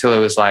wasn't until it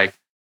was like,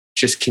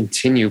 just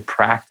continue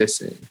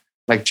practicing,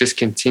 like just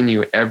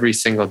continue every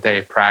single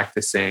day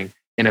practicing.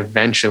 And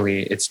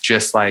eventually it's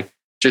just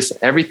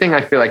everything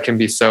I feel like can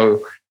be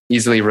so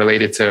easily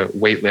related to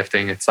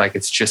weightlifting.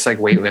 It's just like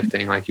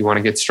weightlifting. Like you want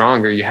to get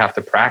stronger, you have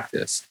to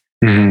practice.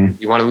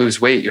 You want to lose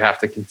weight, you have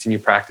to continue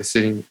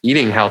practicing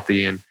eating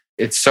healthy. And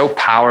it's so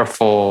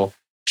powerful,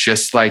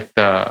 just like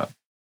the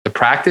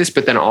practice,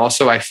 but then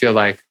also I feel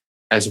like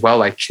as well,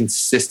 like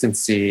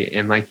consistency.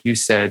 And like you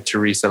said,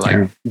 Teresa,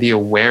 like the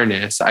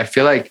awareness, I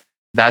feel like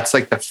that's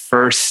like the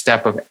first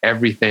step of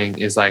everything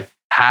is like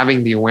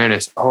having the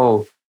awareness.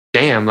 Oh,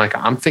 damn, like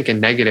I'm thinking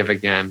negative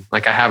again.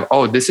 Like I have,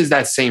 this is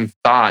that same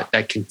thought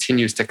that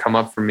continues to come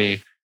up for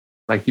me.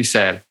 Like you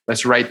said,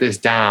 let's write this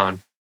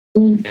down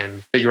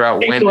and figure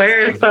out when.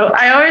 So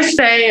I always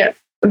say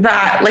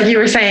that, like you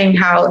were saying,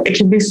 how it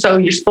can be so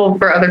useful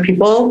for other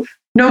people,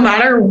 no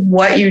matter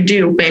what you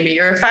do. Maybe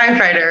you're a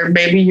firefighter,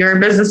 maybe you're a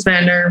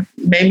businessman, or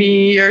maybe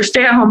you're a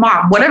stay-at-home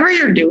mom. Whatever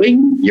you're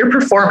doing, you're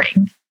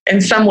performing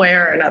in some way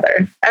or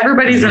another.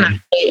 Everybody's an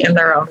athlete in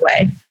their own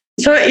way.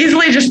 So it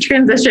easily just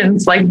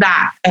transitions like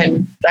that.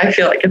 And I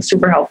feel like it's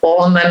super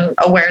helpful. And then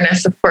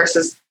awareness, of course,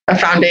 is a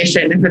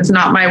foundation. If it's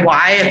not my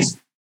why, it's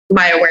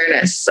my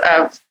awareness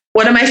of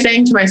what am I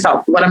saying to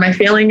myself? What am I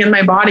feeling in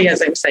my body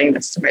as I'm saying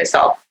this to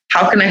myself?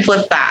 How can I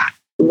flip that?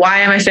 Why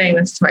am I saying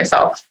this to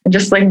myself? And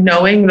just like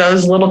knowing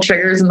those little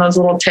triggers and those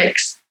little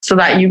ticks so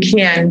that you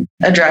can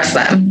address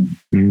them.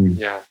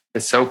 Yeah,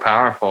 it's so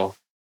powerful.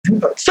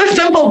 So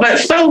simple, but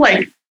so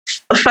like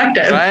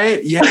effective.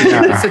 Right? Yeah,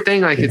 that's the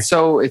thing. Like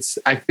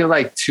I feel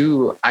like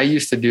too, I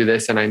used to do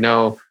this and I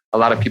know a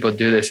lot of people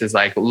do this is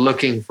like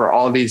looking for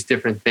all these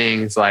different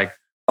things like,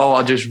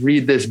 I'll just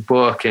read this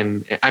book.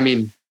 And I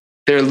mean,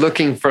 they're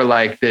looking for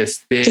like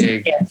this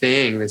big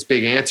thing, this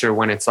big answer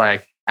when it's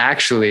like,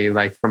 actually,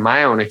 like from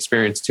my own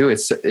experience too,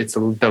 it's the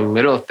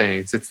little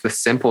things, it's the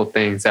simple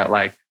things that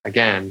like,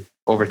 again,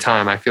 over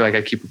time, I feel like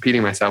I keep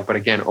repeating myself, but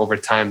again, over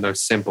time,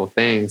 those simple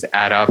things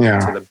add up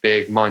into the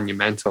big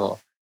monumental.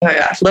 Oh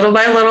yeah. Little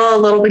by little, a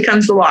little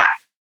becomes a lot.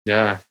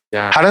 Yeah.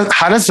 Yeah.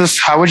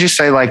 How would you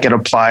say like it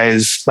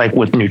applies like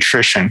with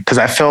nutrition? Because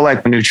I feel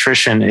like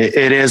nutrition,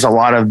 it is a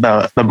lot of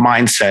the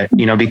mindset,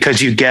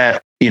 because you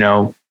get,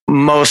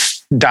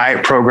 most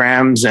diet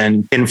programs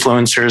and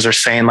influencers are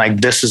saying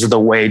like, this is the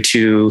way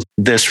to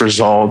this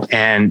result.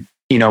 And,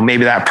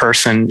 maybe that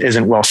person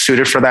isn't well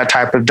suited for that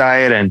type of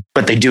diet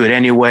but they do it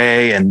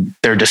anyway. And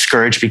they're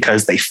discouraged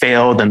because they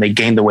failed and they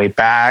gained the weight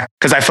back.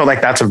 Because I feel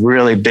like that's a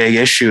really big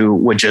issue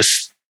with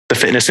just the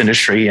fitness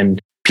industry and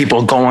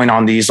people going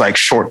on these like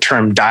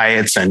short-term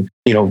diets and,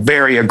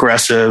 very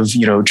aggressive,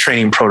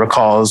 training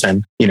protocols.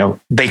 And,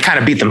 they kind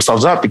of beat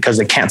themselves up because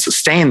they can't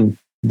sustain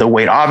the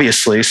weight,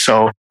 obviously.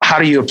 So how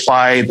do you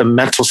apply the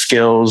mental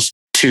skills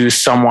to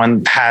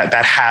someone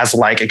that has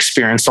like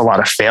experienced a lot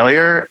of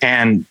failure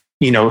and,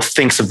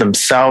 thinks of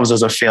themselves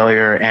as a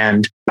failure?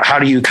 And how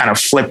do you kind of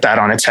flip that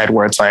on its head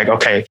where it's like,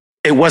 okay,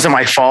 it wasn't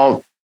my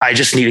fault. I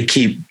just need to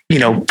keep,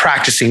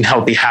 practicing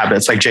healthy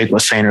habits like Jake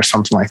was saying or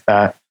something like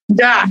that.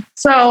 Yeah.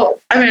 So,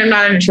 I'm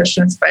not a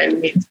nutritionist by any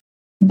means,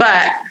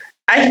 but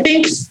I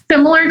think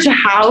similar to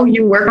how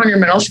you work on your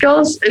mental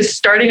skills is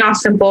starting off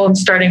simple and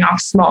starting off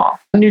small.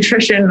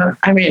 Nutrition, and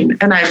I've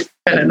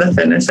been in the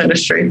fitness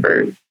industry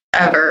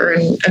forever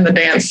and in the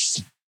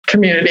dance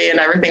community and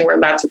everything where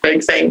that's a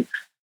big thing.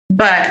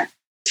 But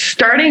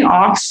starting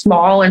off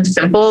small and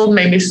simple,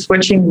 maybe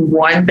switching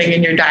one thing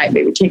in your diet,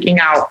 maybe taking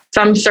out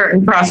some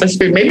certain processed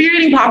food. Maybe you're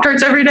eating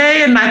Pop-Tarts every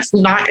day and that's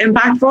not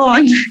impactful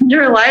on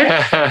your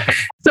life.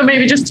 So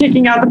maybe just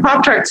taking out the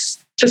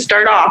Pop-Tarts to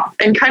start off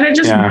and kind of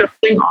just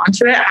building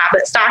onto it.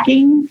 Habit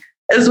stacking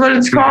is what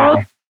it's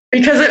called,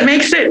 because it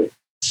makes it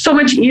so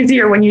much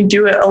easier when you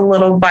do it a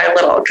little by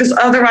little. Because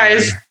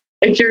otherwise,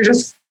 if you're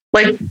just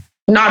like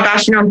not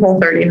bashing on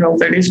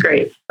Whole30 is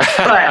great,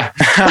 but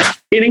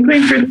eating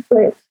clean food is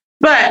great.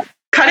 But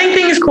cutting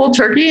things cold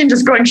turkey and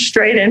just going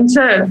straight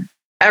into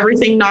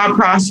everything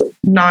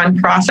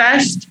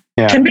non-processed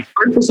can be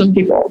hard for some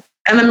people.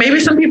 And then maybe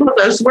some people it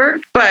does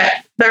work, but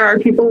there are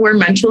people where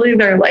mentally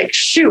they're like,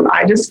 shoot,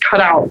 I just cut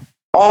out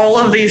all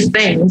of these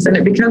things. And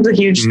it becomes a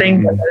huge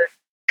thing that they're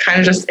kind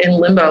of just in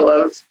limbo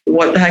of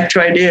what the heck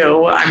do I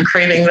do? I'm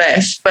craving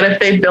this. But if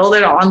they build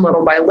it on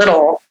little by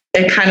little,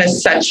 it kind of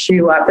sets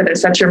you up and it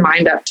sets your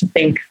mind up to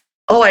think,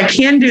 oh, I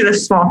can do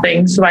this small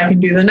thing so I can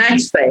do the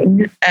next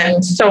thing,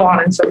 and so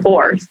on and so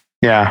forth.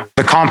 Yeah.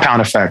 The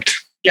compound effect.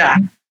 Yeah,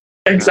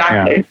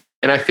 exactly. Yeah.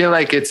 And I feel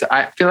like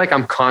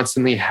I'm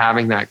constantly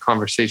having that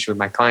conversation with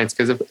my clients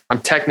because I'm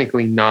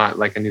technically not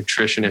like a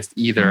nutritionist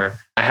either.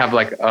 I have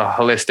like a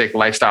holistic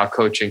lifestyle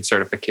coaching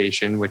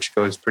certification, which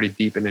goes pretty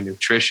deep into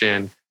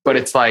nutrition, but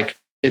it's like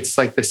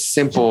the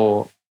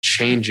simple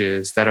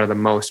changes that are the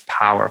most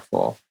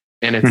powerful.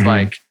 And it's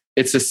like,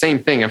 it's the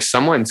same thing. If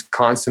someone's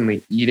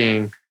constantly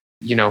eating,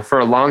 for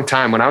a long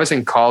time, when I was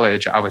in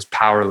college, I was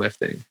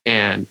powerlifting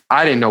and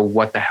I didn't know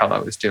what the hell I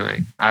was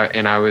doing.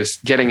 I was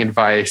getting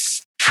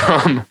advice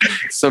from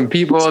some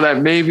people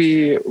that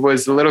maybe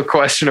was a little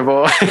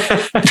questionable.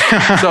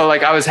 So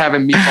like I was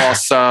having meatball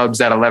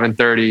subs at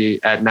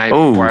 11:30 at night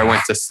before I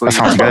went to sleep. That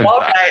sounds good.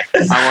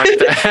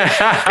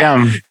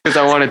 Because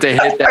I wanted to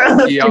hit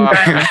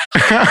that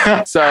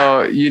PR.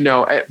 So,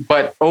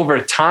 but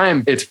over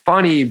time, it's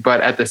funny,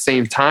 but at the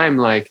same time,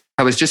 like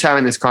I was just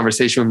having this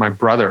conversation with my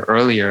brother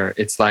earlier.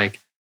 It's like,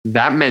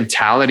 that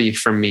mentality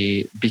for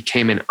me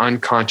became an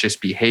unconscious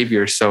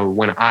behavior. So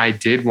when I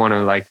did want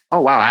to like, oh,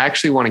 wow, I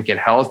actually want to get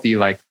healthy.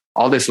 Like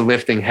all this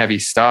lifting heavy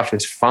stuff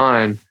is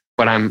fun,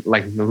 but I'm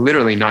like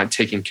literally not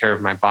taking care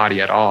of my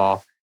body at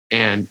all.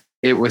 And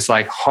it was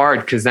like hard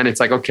because then it's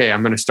like, okay,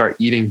 I'm going to start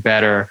eating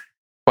better.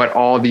 But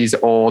all these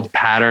old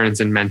patterns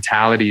and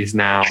mentalities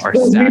now are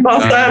stacked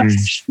up.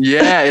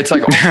 Yeah, it's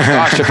like, oh my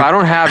gosh, if I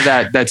don't have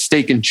that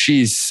steak and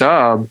cheese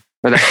sub,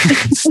 or that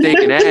steak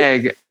and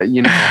egg,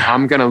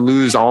 I'm going to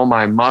lose all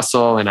my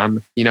muscle. And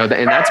and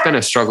that's been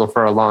a struggle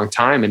for a long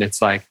time. And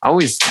it's like, I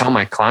always tell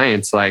my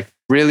clients, like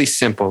really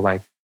simple,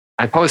 like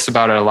I post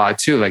about it a lot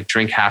too, like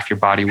drink half your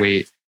body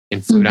weight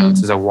in fluid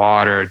ounces of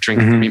water,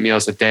 drink 3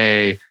 meals a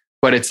day.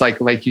 But it's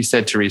like you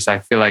said, Teresa, I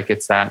feel like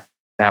it's that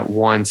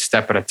one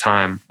step at a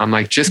time. I'm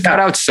like, just cut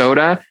out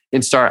soda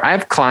and start. I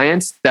have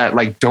clients that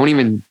like don't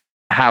even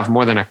have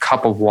more than a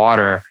cup of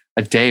water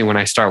a day when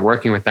I start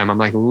working with them. I'm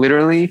like,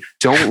 literally,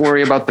 don't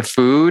worry about the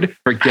food.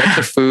 Forget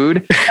the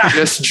food.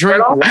 Just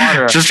drink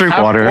water. Just drink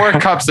water. 4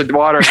 cups of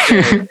water a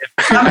day.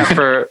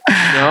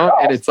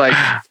 And it's like,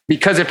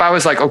 because if I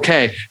was like,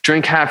 okay,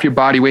 drink half your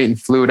body weight in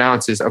fluid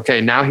ounces.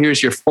 Okay, now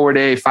here's your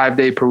 4-day,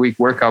 5-day per week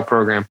workout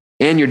program.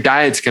 And your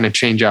diet's going to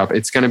change up.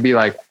 It's going to be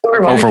like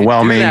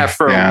overwhelming. Do that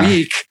for a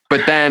week,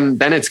 but then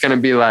it's going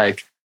to be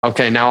like,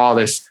 okay, now all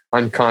this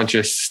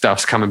unconscious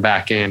stuff's coming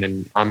back in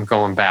and I'm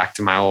going back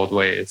to my old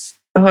ways.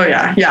 Oh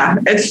yeah. Yeah.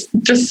 It's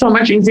just so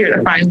much easier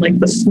to find like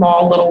the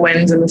small little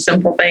wins and the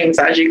simple things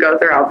as you go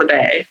throughout the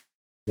day.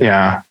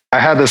 Yeah. I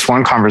had this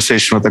one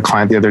conversation with a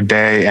client the other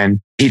day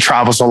and he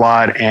travels a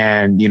lot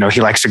and,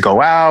 he likes to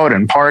go out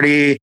and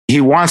party.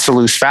 He wants to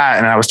lose fat.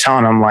 And I was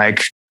telling him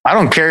like, I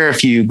don't care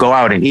if you go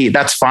out and eat,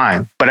 that's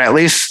fine. But at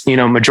least,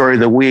 majority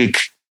of the week,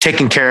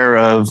 taking care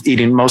of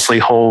eating mostly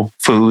whole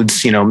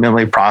foods,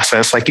 minimally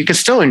processed, like you can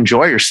still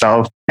enjoy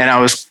yourself. And I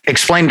was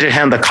explaining to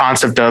him the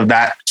concept of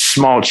that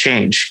small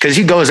change because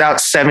he goes out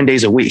 7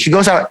 days a week. He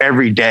goes out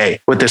every day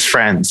with his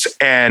friends.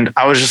 And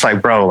I was just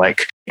like, bro,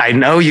 like I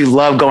know you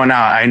love going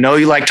out. I know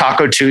you like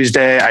Taco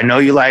Tuesday. I know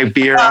you like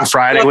beer on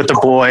Friday with the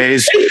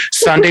boys.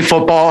 Sunday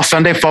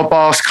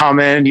football's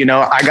coming. You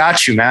know, I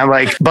got you, man.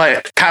 Like,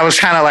 but I was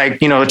kind of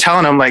like, you know,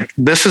 telling him like,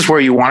 this is where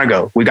you want to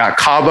go. We got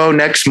Cabo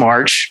next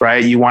March,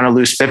 right? You want to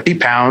lose 50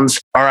 pounds.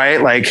 All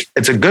right. Like,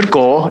 it's a good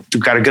goal.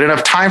 You've got a good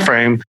enough time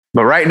frame.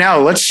 But right now,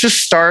 let's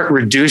just start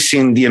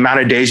reducing the amount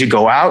of days you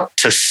go out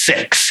to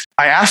 6.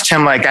 I asked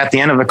him, like, at the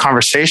end of the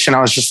conversation,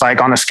 I was just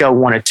like, on a scale of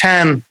 1 to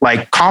 10,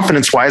 like,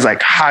 confidence wise,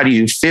 like, how do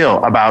you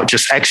feel about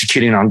just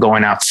executing on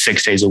going out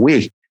 6 days a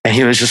week? And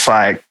he was just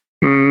like,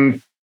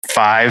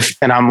 5.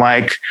 And I'm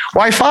like,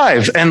 why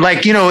 5? And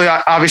like, you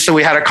know, obviously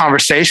we had a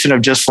conversation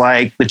of just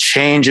like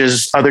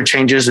the other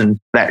changes and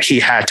that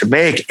he had to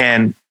make.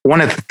 And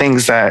one of the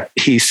things that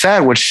he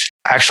said, which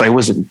actually I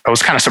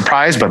was kind of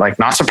surprised, but like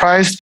not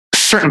surprised,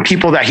 certain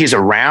people that he's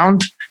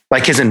around,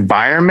 like his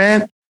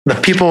environment, the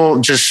people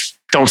just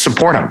don't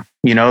support him.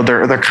 You know,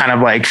 they're kind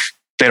of like,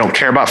 they don't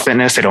care about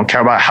fitness. They don't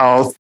care about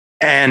health.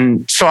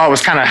 And so I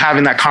was kind of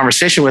having that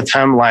conversation with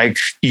him, like,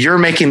 you're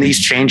making these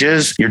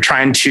changes. You're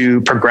trying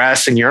to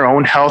progress in your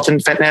own health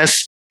and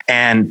fitness.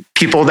 And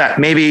people that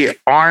maybe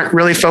aren't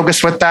really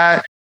focused with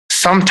that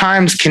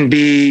sometimes can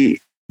be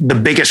the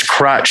biggest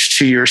crutch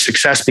to your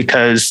success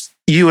because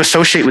you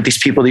associate with these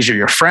people. These are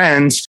your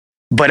friends.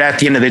 But at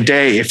the end of the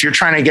day, if you're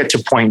trying to get to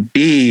point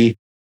B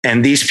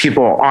and these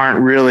people aren't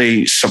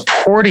really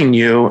supporting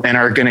you and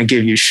are going to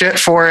give you shit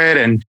for it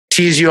and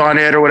tease you on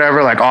it or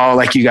whatever, like, oh,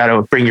 like you got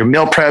to bring your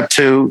meal prep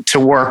to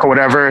work or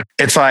whatever.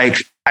 It's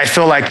like, I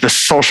feel like the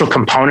social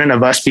component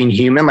of us being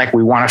human, like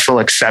we want to feel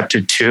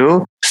accepted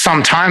too.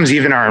 Sometimes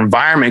even our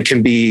environment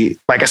can be,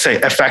 like I say,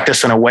 affect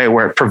us in a way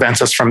where it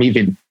prevents us from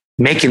even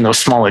making those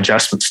small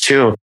adjustments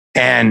too.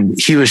 And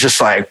he was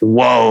just like,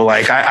 whoa,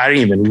 like I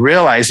didn't even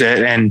realize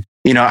it. And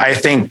you know, I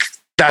think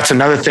that's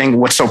another thing.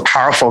 What's so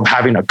powerful of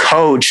having a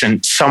coach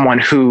and someone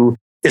who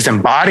is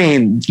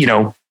embodying, you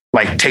know,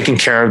 like taking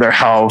care of their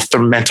health,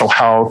 their mental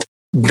health.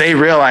 They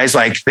realize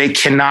like they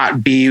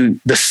cannot be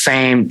the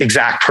same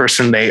exact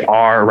person they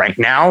are right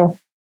now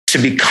to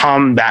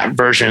become that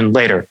version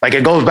later. Like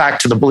it goes back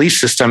to the belief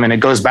system and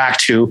it goes back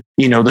to,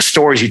 you know, the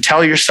stories you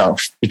tell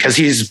yourself because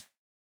he's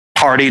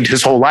partied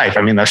his whole life.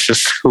 I mean, that's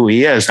just who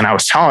he is. And I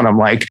was telling him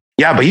like,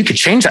 yeah, but you could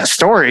change that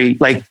story.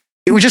 Like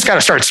we just got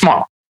to start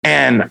small.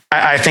 And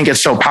I think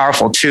it's so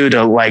powerful too,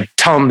 to like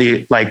tell them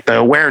the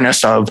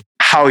awareness of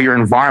how your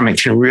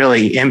environment can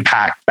really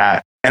impact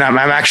that. And I'm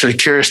actually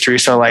curious,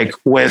 Teresa, like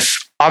with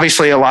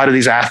obviously a lot of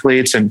these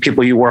athletes and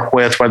people you work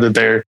with, whether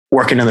they're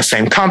working in the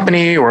same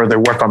company or they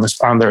work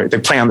they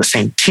play on the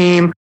same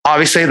team,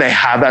 obviously they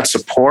have that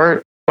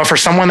support. But for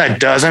someone that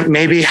doesn't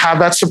maybe have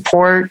that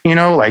support, you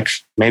know, like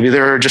maybe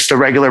they're just a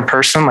regular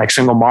person, like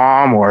single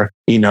mom or,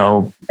 you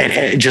know,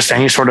 just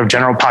any sort of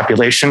general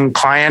population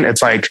client,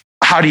 it's like,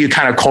 how do you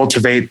kind of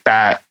cultivate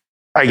that,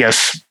 I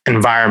guess,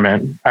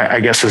 environment?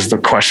 I guess is the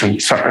question.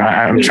 Sorry,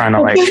 I'm trying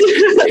to like.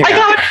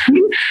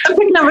 I'm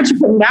picking up what you're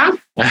putting down.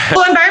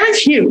 Well, environment's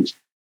huge.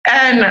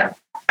 And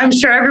I'm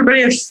sure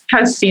everybody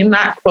has seen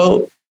that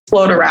quote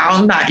float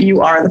around that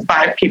you are the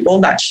 5 people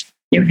that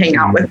you hang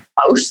out with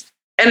most.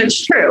 And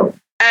it's true.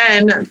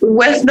 And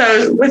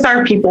with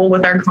our people,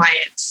 with our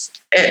clients,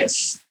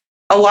 it's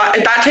a lot.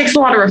 That takes a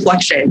lot of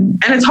reflection.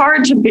 And it's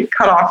hard to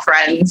cut off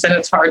friends and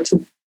it's hard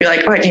to be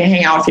like, oh, I can't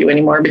hang out with you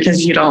anymore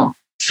because you don't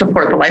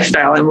support the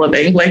lifestyle I'm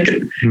living. Like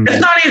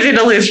It's not easy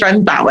to lose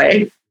friends that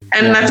way.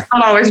 And that's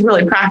not always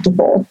really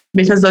practical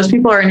because those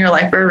people are in your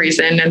life for a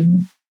reason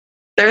and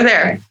they're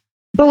there.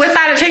 But with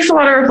that, it takes a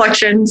lot of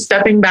reflection,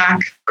 stepping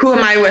back. Who am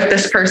I with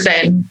this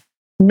person?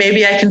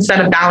 Maybe I can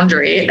set a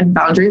boundary, and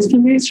boundaries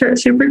can be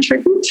super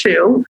tricky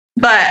too.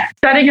 But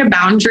setting a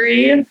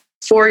boundary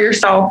for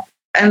yourself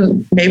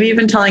and maybe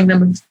even telling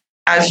them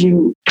as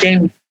you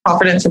gain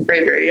confidence and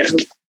bravery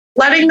and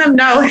letting them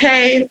know,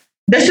 hey,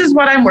 this is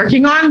what I'm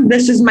working on.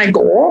 This is my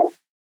goal.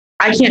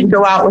 I can't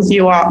go out with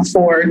you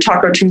for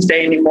Taco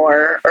Tuesday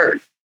anymore, or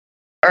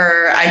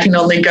I can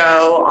only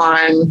go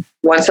on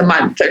once a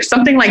month or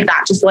something like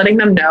that. Just letting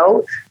them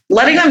know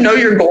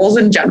your goals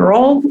in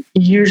general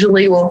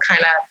usually will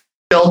kind of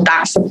build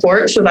that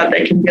support so that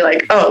they can be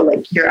like, oh,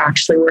 like you're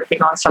actually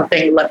working on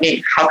something.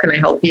 How can I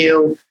help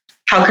you?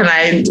 How can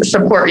I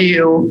support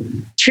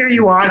you, cheer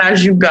you on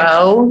as you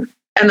go?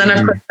 And then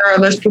of course there are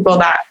those people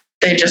that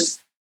they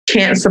just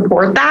can't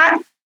support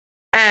that.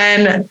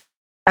 And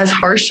as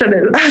harsh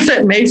as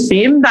it may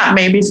seem, that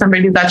may be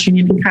somebody that you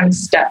need to kind of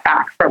step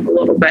back from a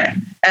little bit.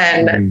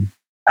 And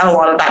a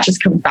lot of that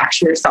just comes back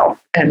to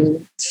yourself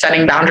and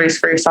setting boundaries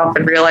for yourself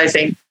and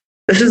realizing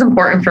this is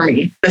important for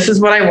me. This is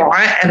what I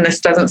want. And this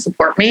doesn't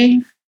support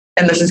me.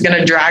 And this is going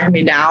to drag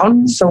me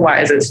down. So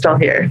why is it still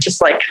here?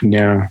 Just like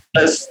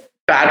those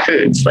bad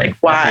foods. Like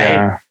why?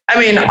 Yeah. I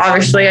mean,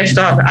 obviously I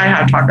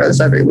have tacos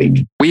every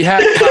week. We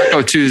have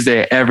Taco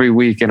Tuesday every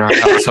week in our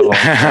household.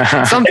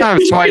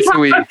 Sometimes twice a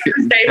week.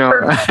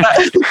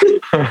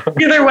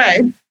 Either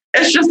way,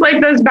 it's just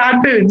like those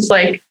bad foods.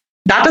 Like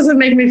that doesn't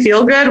make me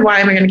feel good. Why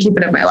am I going to keep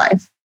it in my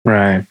life?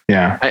 Right.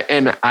 Yeah.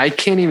 I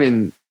can't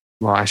even,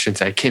 well, I shouldn't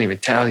say I can't even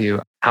tell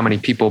you how many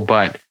people,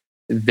 but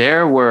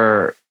there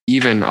were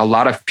even a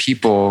lot of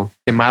people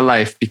in my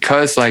life,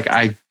 because like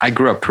I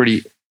grew up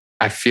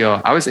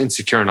I was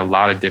insecure in a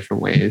lot of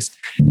different ways.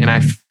 And I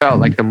felt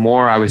like the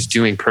more I was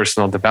doing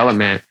personal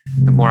development,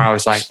 the more I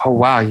was like, oh,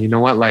 wow, you know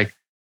what? Like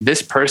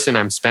this person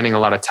I'm spending a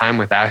lot of time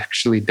with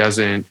actually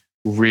doesn't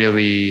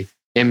really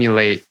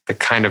emulate the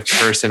kind of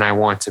person I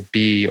want to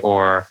be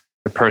or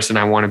the person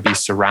I want to be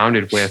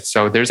surrounded with.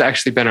 So there's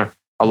actually been a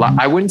lot,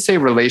 I wouldn't say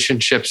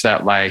relationships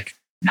that like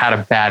had a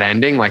bad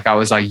ending. Like I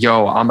was like,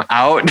 yo, I'm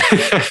out.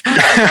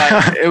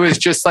 It was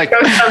just like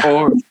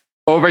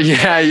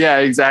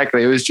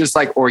exactly. It was just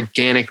like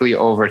organically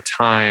over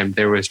time,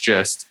 there was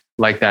just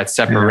like that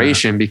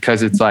separation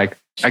because it's like,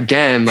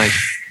 again, like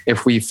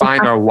if we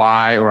find our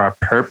why or our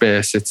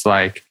purpose, it's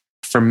like,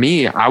 for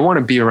me, I want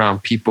to be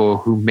around people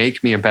who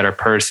make me a better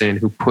person,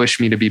 who push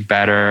me to be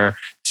better,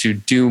 to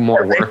do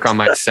more work on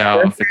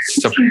myself.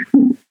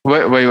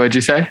 What'd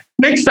you say?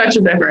 Makes such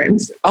a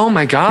difference. Oh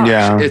my gosh.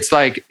 Yeah. It's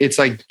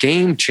like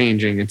game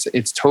changing.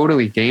 It's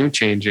totally game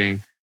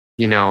changing.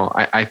 You know,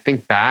 I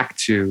think back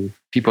to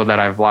people that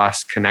I've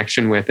lost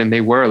connection with, and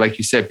they were, like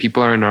you said,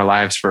 people are in our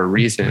lives for a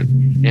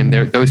reason. And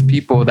they're those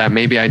people that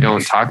maybe I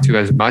don't talk to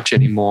as much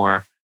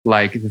anymore,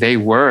 like they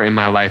were in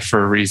my life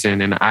for a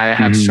reason. And I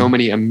have so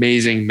many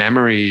amazing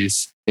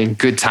memories and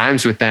good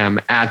times with them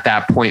at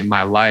that point in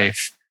my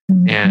life.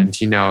 And,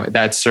 you know,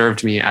 that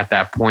served me at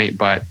that point.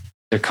 But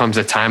there comes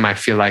a time I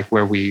feel like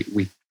where we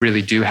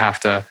really do have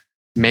to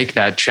make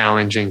that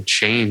challenging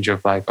change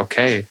of like,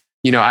 okay,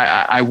 you know,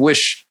 I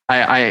wish,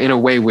 I in a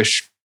way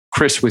wish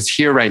Chris was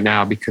here right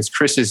now, because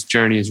Chris's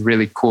journey is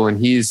really cool. And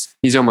he's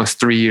almost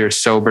 3 years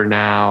sober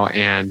now.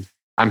 And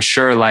I'm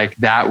sure like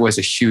that was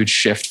a huge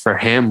shift for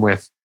him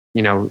with,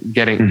 you know,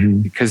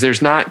 getting, because I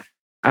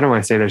don't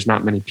want to say there's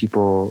not many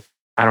people,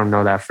 I don't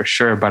know that for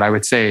sure, but I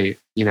would say,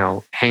 you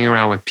know, hanging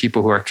around with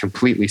people who are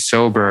completely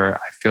sober,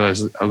 I feel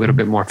is a little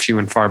bit more few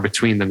and far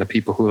between than the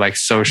people who like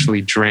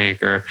socially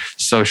drink or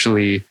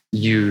socially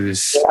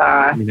use,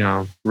 you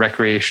know,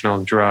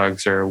 recreational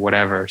drugs or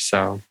whatever.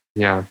 So,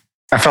 yeah.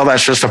 I feel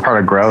that's just a part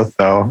of growth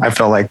though. I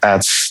feel like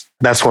that's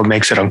what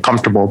makes it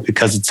uncomfortable,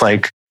 because it's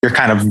like you're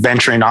kind of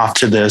venturing off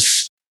to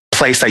this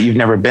place that you've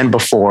never been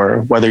before,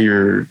 whether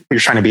you're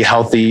trying to be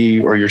healthy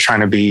or you're trying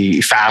to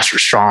be fast or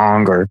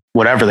strong or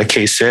whatever the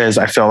case is.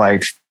 I feel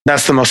like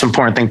that's the most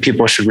important thing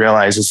people should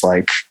realize is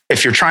like,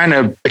 if you're trying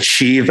to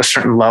achieve a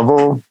certain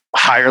level,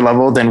 higher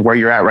level than where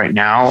you're at right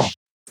now,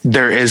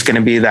 there is going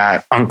to be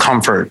that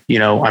uncomfort. You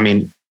know, I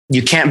mean,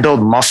 you can't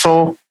build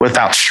muscle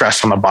without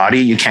stress on the body.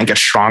 You can't get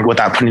strong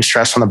without putting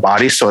stress on the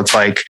body. So it's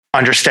like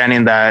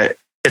understanding that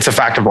it's a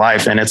fact of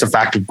life and it's a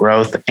fact of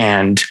growth.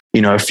 And,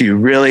 you know, if you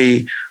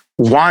really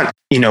want,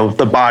 you know,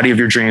 the body of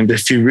your dreams,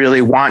 if you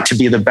really want to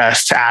be the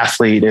best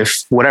athlete,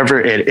 if whatever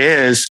it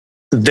is,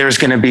 there's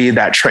going to be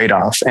that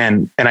trade-off.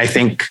 And I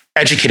think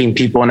educating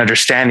people and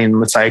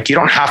understanding, it's like, you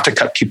don't have to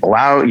cut people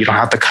out. You don't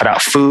have to cut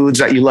out foods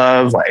that you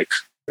love. Like,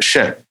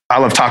 shit, I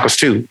love tacos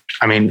too.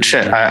 I mean,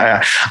 shit,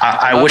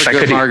 I wish I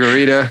could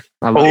margarita.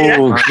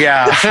 Oh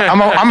yeah.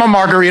 I'm a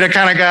margarita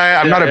kind of guy.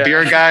 I'm not a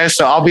beer guy.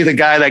 So I'll be the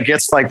guy that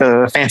gets like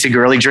the fancy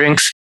girly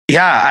drinks.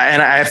 Yeah.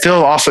 And I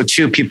feel also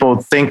too, people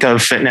think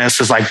of fitness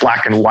as like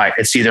black and white.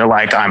 It's either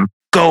like I'm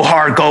go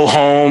hard, go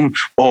home,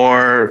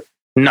 or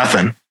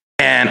nothing.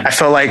 And I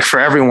feel like for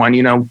everyone,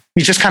 you know,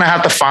 you just kind of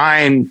have to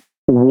find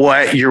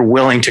what you're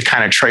willing to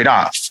kind of trade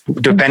off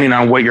depending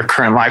on what your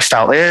current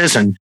lifestyle is.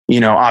 And, you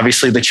know,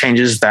 obviously the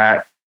changes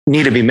that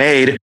need to be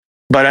made,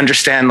 but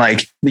understand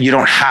like you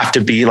don't have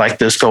to be like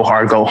this, go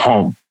hard, go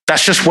home.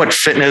 That's just what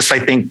fitness, I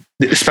think,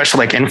 especially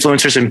like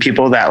influencers and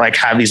people that like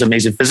have these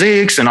amazing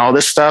physiques and all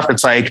this stuff.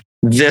 It's like,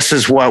 this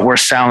is what we're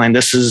selling.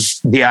 This is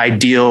the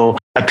ideal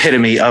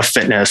epitome of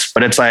fitness.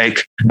 But it's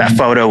like that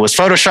photo was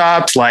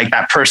photoshopped. Like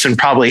that person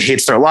probably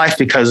hates their life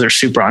because they're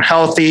super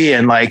unhealthy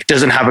and like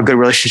doesn't have a good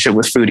relationship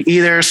with food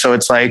either. So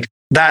it's like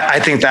that. I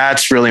think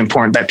that's really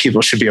important that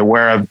people should be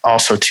aware of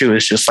also too,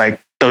 is just like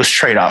those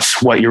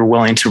trade-offs, what you're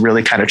willing to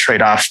really kind of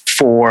trade off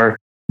for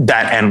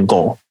that end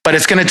goal. But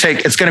it's going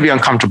to be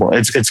uncomfortable.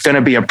 It's going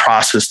to be a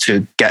process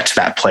to get to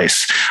that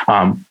place.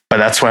 But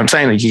that's what I'm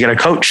saying. Like you get a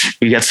coach,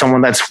 you get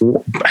someone that's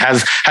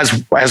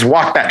has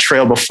walked that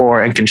trail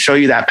before and can show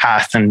you that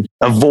path and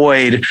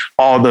avoid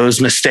all those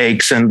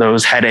mistakes and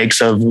those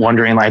headaches of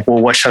wondering like,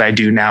 well, what should I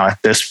do now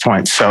at this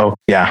point? So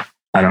yeah,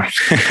 I don't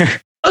know.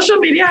 Social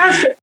media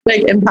has a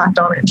big impact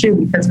on it too,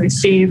 because we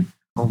see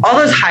all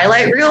those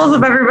highlight reels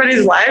of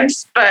everybody's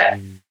lives. But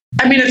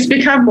I mean, it's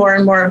become more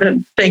and more of a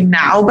thing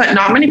now, but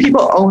not many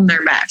people own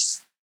their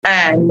mess.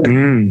 And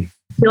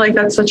I feel like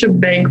that's such a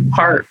big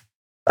part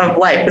of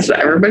life, is that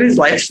everybody's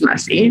life's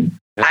messy.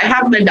 I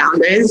have my down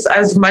days.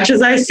 As much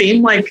as I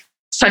seem like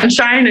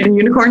sunshine and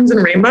unicorns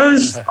and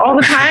rainbows all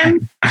the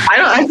time,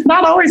 it's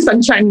not always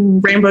sunshine,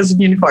 rainbows,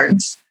 and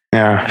unicorns.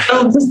 Yeah.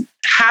 So just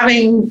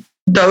having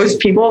those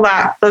people,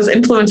 those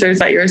influencers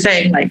that you're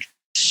saying, like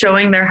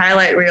showing their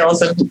highlight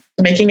reels and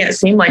making it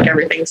seem like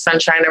everything's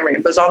sunshine and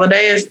rainbows all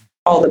day.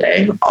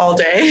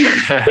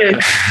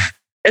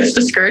 it's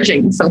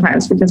discouraging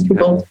sometimes because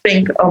people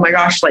think, oh my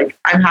gosh, like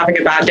I'm having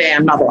a bad day.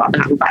 I'm not allowed to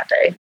have a bad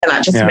day. And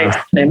that just makes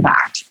an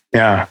impact.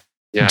 Yeah.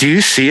 Yeah. Do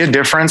you see a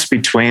difference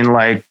between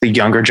like the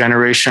younger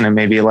generation and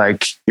maybe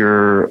like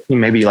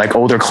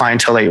older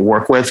clientele that you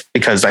work with?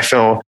 Because I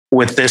feel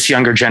with this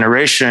younger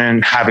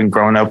generation, having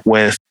grown up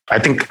with,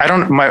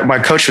 my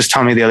coach was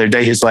telling me the other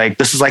day, he's like,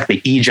 this is like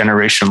the E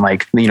generation.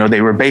 Like,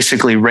 they were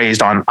basically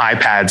raised on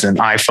iPads and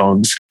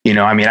iPhones.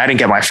 I mean, I didn't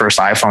get my first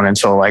iPhone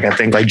until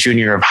like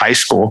junior year of high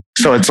school.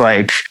 So it's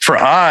like for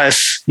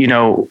us,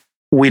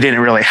 we didn't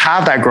really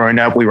have that growing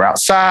up. We were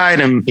outside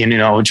and,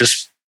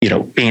 just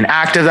being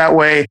active that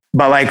way.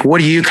 But like, what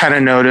do you kind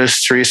of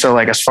notice, Teresa,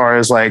 like as far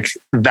as like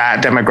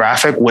that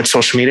demographic with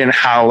social media and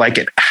how like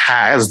it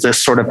has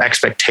this sort of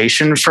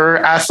expectation for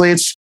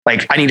athletes?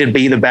 Like I need to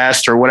be the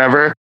best or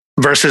whatever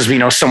versus,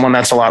 someone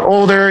that's a lot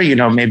older,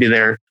 maybe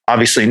they're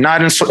obviously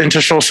not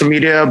into social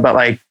media, but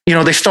like,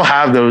 they still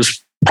have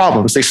those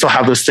problems. They still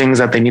have those things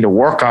that they need to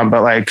work on.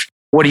 But like,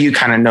 what do you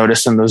kind of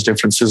notice in those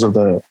differences of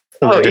the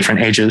different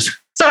ages?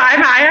 So I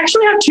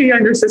actually have two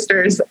younger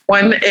sisters.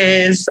 One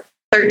is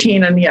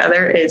 13 and the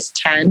other is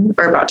 10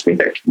 or about to be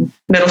 13.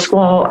 Middle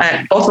school,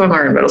 and both of them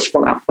are in middle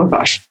school now. Oh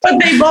gosh.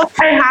 But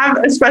I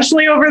have,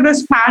 especially over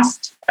this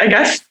past, I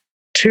guess,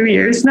 2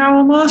 years now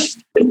almost,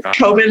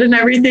 COVID and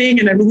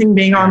everything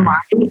being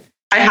online,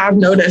 I have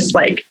noticed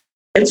like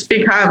it's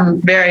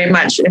become very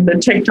much into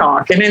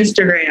TikTok and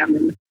Instagram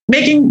and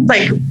making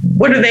like,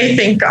 what do they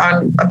think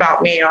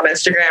about me on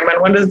Instagram?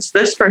 And what does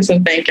this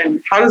person think?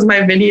 And how does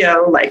my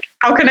video, like,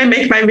 how can I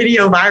make my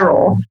video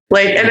viral?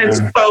 Like, and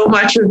it's so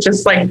much of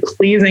just like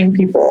pleasing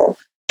people.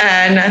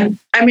 And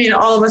I mean,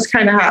 all of us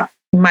kind of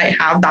might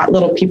have that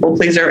little people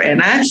pleaser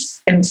in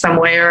us in some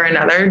way or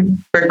another,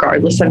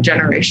 regardless of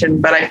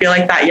generation. But I feel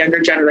like that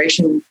younger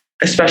generation,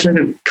 especially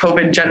the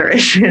COVID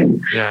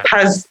generation,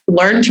 has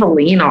learned to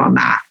lean on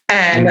that.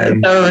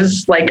 And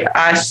those like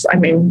us, I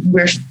mean,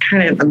 we're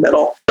kind of in the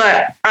middle,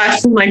 but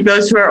us and like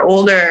those who are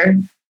older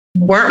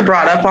weren't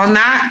brought up on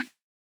that.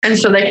 And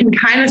so they can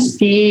kind of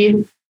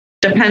see,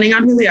 depending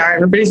on who they are,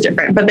 everybody's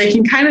different, but they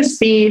can kind of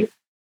see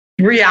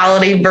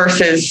reality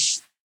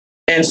versus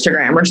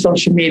Instagram or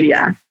social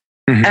media.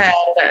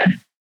 And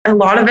a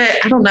lot of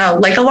it, I don't know,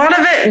 like a lot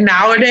of it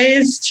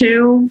nowadays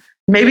too,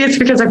 maybe it's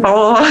because I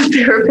follow a lot of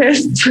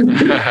therapists,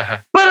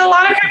 but a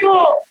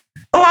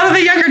lot of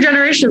the younger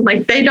generation,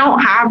 like they don't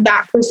have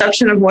that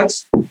perception of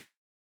what's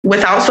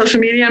without social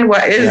media and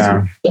what is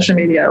social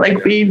media.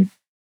 Like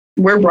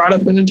we're brought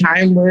up in a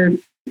time where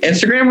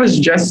Instagram was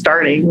just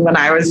starting when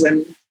I was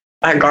in,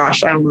 I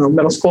don't know,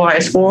 middle school, high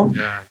school.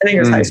 I think it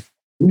was high school.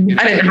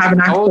 I didn't have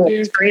an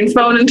actual screen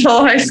phone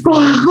until high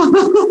school.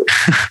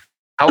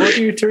 How old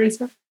are you,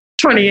 Teresa?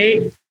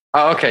 28.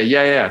 Oh, okay.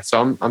 Yeah.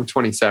 So I'm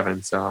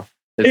 27. So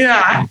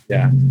yeah.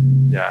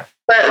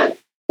 But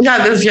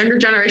yeah, those younger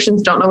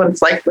generations don't know what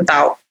it's like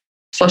without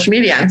social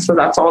media. And so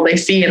that's all they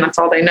see and that's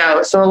all they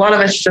know. So a lot of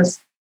it's just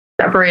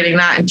separating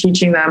that and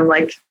teaching them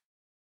like,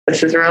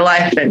 this is real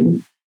life.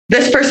 And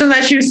this person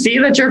that you see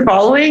that you're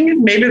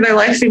following, maybe their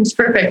life seems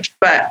perfect,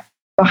 but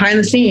behind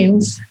the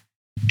scenes,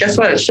 guess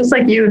what? It's just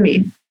like you and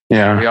me.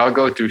 Yeah. We all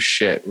go through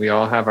shit. We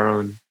all have our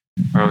own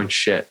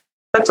shit.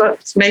 That's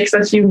what makes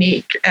us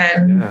unique.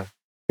 And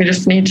we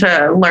just need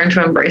to learn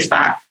to embrace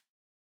that.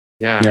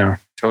 Yeah.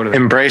 Totally.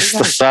 Embrace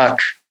the suck.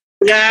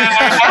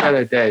 Yeah. The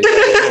other day.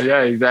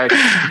 Yeah, exactly.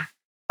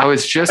 I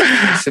was just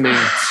listening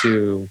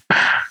to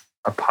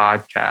a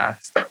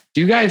podcast.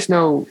 Do you guys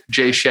know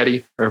Jay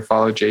Shetty or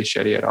follow Jay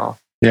Shetty at all?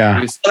 Yeah.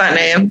 He was that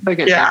name. Like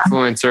an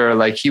influencer.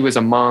 Like he was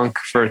a monk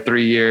for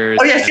 3 years.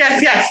 Oh, yes.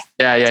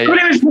 Yeah.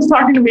 Somebody was just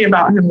talking to me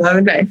about him the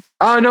other day.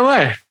 Oh, no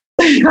way.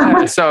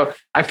 So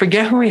I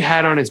forget who he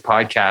had on his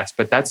podcast,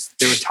 but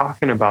they were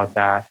talking about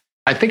that.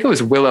 I think it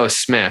was Willow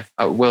Smith,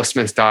 Will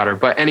Smith's daughter.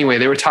 But anyway,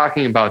 they were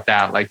talking about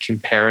that, like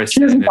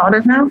comparison. She has a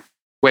daughter now?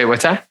 Wait,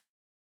 what's that?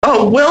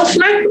 Oh, Will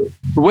Smith?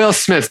 Will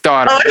Smith's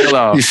daughter,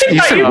 Willow. You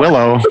said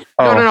Willow.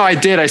 Oh. No, I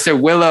did. I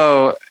said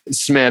Willow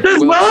Smith.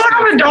 Does Willow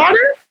have a daughter?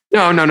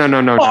 No.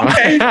 Oh,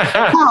 okay.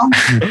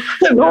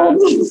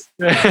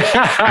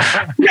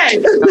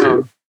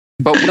 Okay.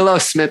 But Willow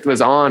Smith was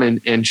on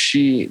and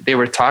they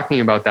were talking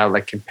about that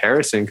like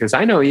comparison. Cause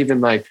I know even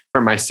like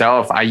for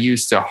myself, I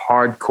used to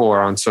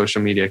hardcore on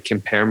social media,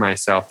 compare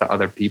myself to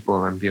other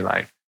people and be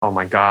like, oh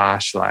my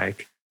gosh,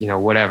 like,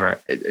 whatever,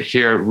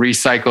 here,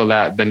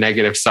 recycle the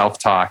negative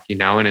self-talk,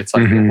 and it's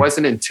like, it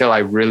wasn't until I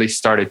really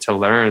started to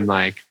learn,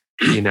 like,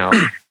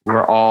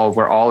 we're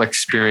all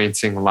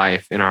experiencing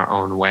life in our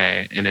own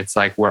way. And it's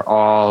like, we're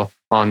all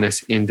on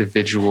this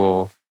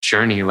individual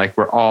journey. Like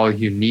we're all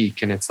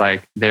unique. And it's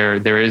like,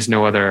 there is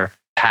no other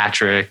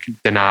Patrick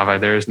Denava.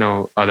 There is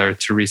no other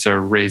Teresa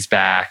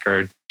Raisback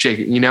or Jake,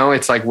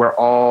 it's like, we're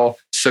all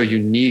so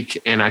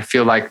unique. And I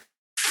feel like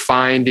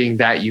finding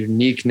that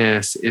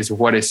uniqueness is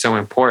what is so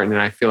important.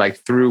 And I feel like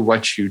through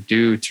what you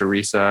do,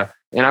 Teresa,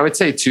 and I would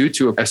say too,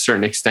 to a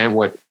certain extent,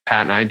 what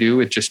Pat and I do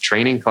with just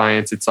training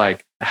clients, it's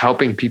like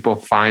helping people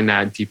find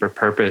that deeper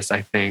purpose,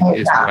 I think,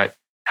 is what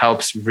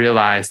helps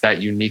realize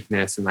that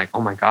uniqueness and like,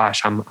 oh my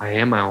gosh, I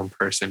am my own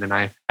person. And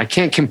I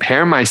can't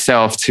compare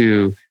myself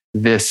to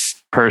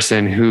this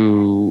person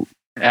who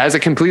has a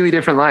completely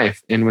different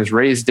life and was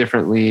raised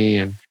differently.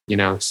 And,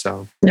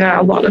 so.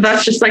 Yeah, a lot of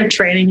that's just like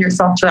training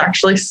yourself to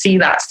actually see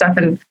that stuff.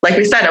 And like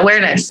we said,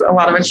 awareness, a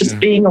lot of it's just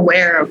being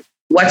aware of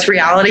what's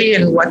reality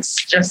and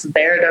what's just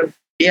there to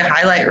be a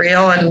highlight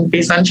reel and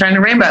be sunshine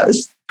and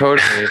rainbows.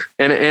 Totally.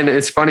 And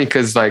it's funny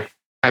because like,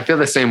 I feel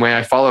the same way.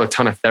 I follow a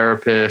ton of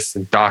therapists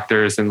and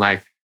doctors and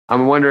like,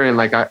 I'm wondering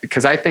like,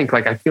 because I think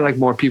like, I feel like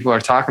more people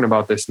are talking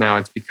about this now.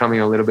 It's becoming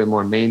a little bit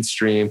more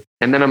mainstream.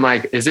 And then I'm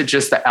like, is it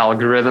just the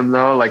algorithm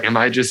though? Like, am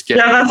I just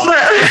getting... Yeah, that's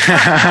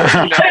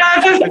what...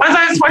 As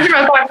I was talking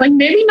about that, like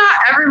maybe not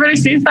everybody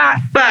sees that,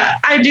 but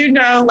I do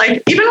know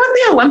like, even with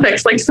the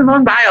Olympics, like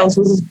Simone Biles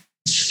was a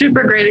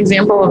super great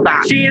example of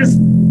that. She's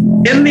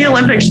in the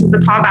Olympics. She's the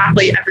top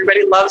athlete.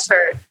 Everybody loves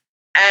her.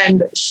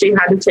 And she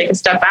had to take a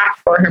step back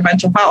for her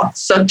mental health.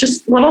 So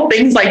just little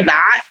things like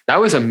that. That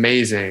was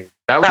amazing.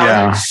 That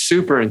was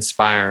super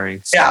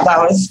inspiring. Yeah, that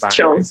was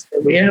chills for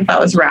me. That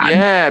was rad.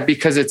 Yeah,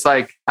 because it's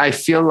like, I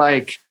feel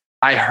like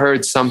I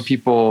heard some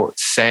people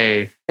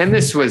say, and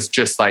this was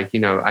just like,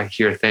 I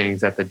hear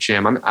things at the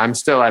gym. I'm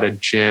still at a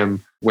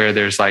gym where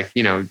there's like,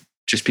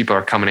 just people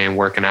are coming in,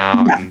 working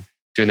out and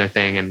doing their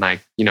thing. And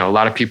like, a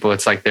lot of people,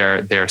 it's like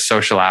their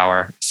social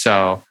hour.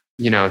 So,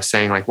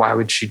 saying like, why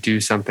would she do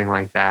something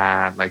like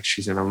that? Like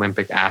she's an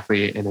Olympic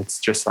athlete. And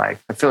it's just like,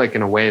 I feel like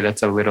in a way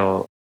that's a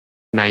little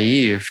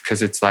naive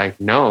because it's like,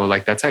 no,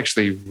 like that's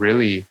actually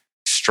really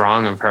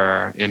strong of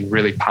her and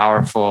really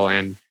powerful.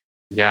 And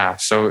yeah,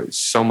 so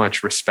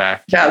much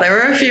respect. Yeah, there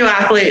were a few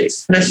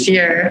athletes this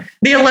year.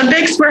 The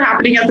Olympics were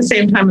happening at the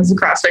same time as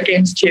the CrossFit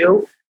Games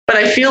too. But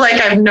I feel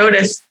like I've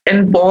noticed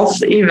in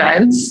both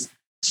events,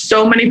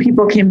 so many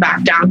people came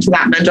back down to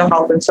that mental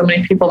health and so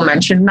many people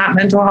mentioned that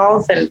mental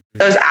health and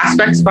those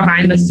aspects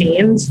behind the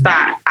scenes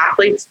that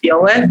athletes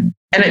deal with.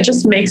 And it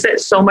just makes it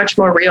so much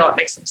more real. It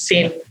makes them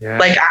seem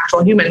like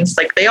actual humans,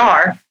 like they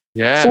are for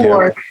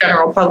the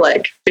general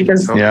public,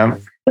 because the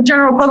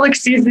general public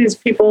sees these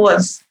people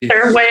as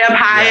they're way up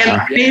high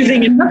and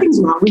amazing and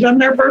nothing's wrong with them.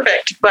 They're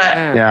perfect. But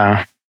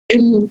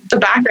in the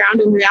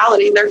background, in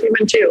reality, they're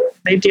human too.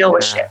 They deal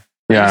with shit.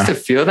 I used to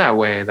feel that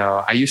way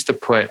though. I used to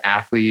put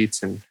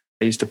athletes and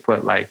I used to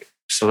put like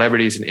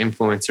celebrities and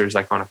influencers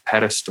like on a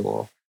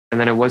pedestal. And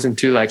then it wasn't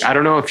too like, I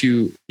don't know if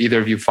either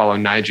of you follow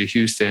Nyjah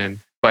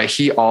Huston, but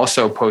he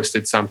also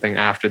posted something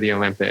after the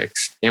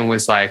Olympics and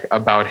was like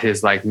about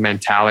his like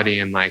mentality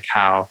and like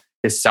how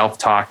his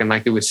self-talk. And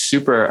like, it was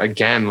super,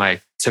 again,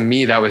 like to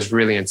me, that was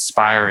really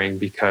inspiring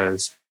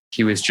because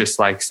he was just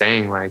like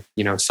saying like,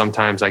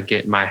 sometimes I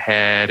get in my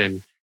head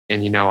and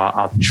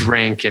I'll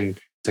drink and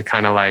to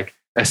kind of like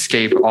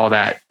escape all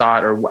that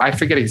thought, or I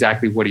forget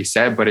exactly what he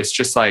said, but it's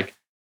just like,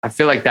 I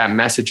feel like that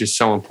message is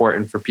so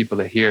important for people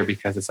to hear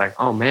because it's like,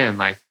 oh man,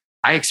 like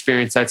I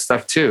experience that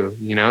stuff too.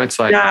 It's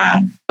like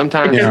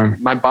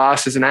sometimes my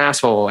boss is an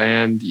asshole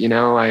and,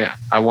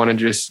 I want to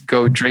just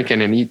go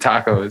drinking and eat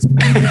tacos.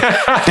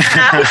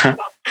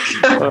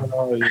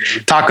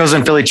 Tacos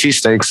and Philly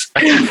cheesesteaks.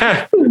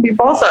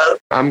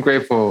 I'm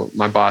grateful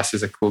my boss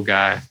is a cool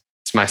guy.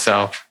 It's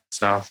myself.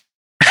 So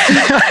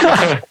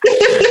I'm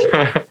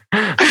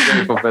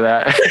grateful for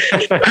that.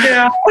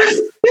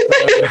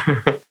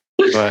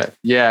 But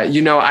yeah,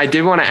 I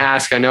did want to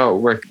ask, I know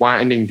we're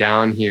winding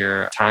down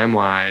here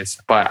time-wise,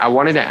 but I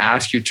wanted to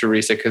ask you,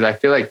 Teresa, because I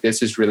feel like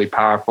this is really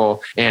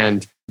powerful.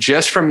 And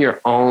just from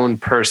your own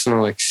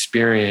personal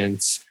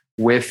experience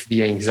with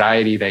the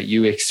anxiety that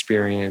you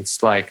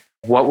experienced, like,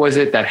 what was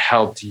it that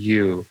helped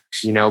you?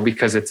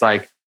 Because it's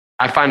like,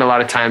 I find a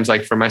lot of times,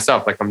 like for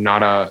myself, like I'm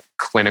not a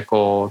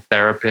clinical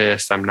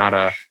therapist, I'm not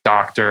a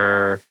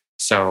doctor.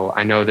 So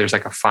I know there's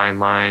like a fine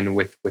line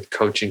with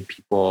coaching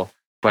people.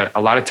 But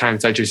a lot of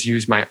times I just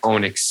use my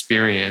own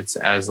experience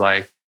as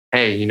like,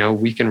 hey,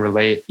 we can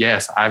relate.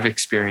 Yes, I've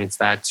experienced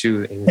that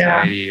too,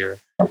 anxiety or,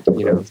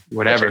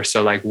 whatever.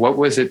 So like, what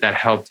was it that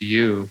helped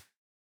you?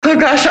 Oh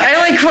gosh,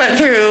 I like went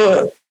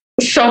through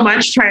so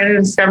much trying to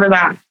discover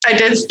that. I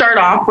did start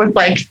off with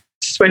like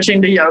switching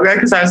to yoga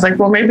because I was like,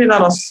 well, maybe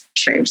that'll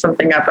change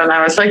something up. And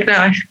I was like, no,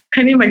 I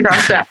need my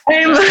CrossFit.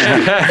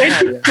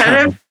 I'm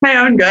kind of my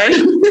own good.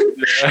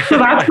 So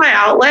that's my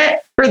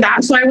outlet for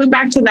that. So I went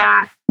back to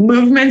that.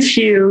 Movement's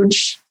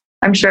huge.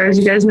 I'm sure, as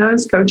you guys know,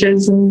 as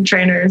coaches and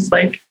trainers,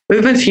 like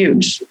movement's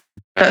huge.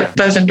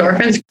 Those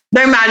endorphins,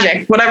 they're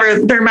magic,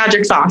 whatever, they're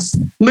magic sauce.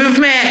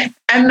 Movement.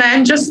 And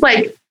then just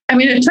like,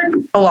 it took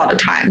a lot of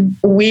time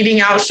weeding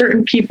out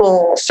certain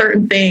people,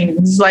 certain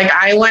things. Like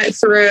I went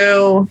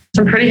through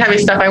some pretty heavy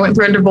stuff. I went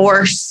through a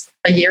divorce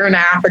a year and a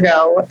half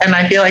ago. And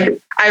I feel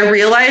like I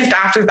realized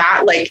after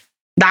that, like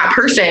that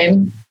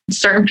person,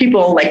 certain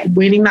people, like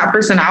weeding that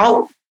person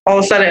out, all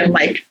of a sudden,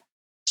 like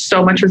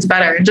so much was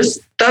better. And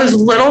just those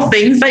little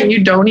things that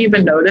you don't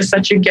even notice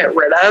that you get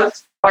rid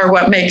of are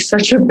what makes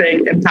such a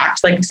big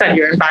impact. Like you said,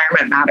 your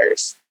environment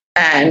matters.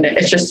 And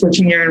it's just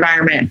switching your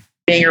environment.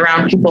 being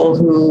around people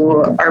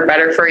who are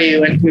better for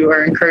you and who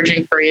are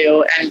encouraging for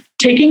you. And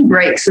taking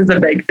breaks is a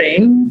big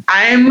thing.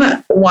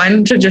 I'm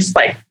one to just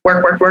like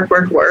work,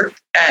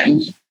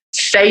 and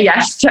say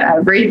yes to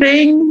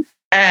everything.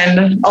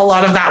 And a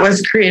lot of that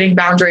was creating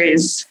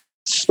boundaries,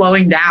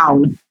 slowing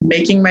down,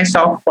 making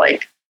myself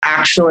like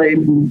actually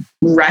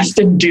rest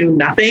and do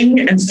nothing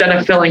instead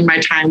of filling my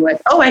time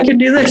with, oh, I can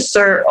do this,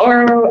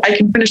 or I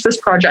can finish this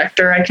project,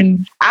 or I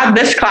can add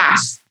this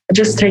class.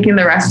 Just taking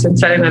the rest and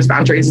setting those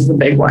boundaries is a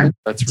big one.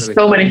 That's really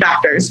so many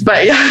factors,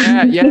 but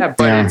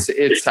but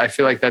it's I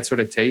feel like that's what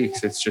it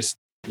takes. It's just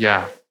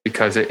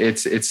because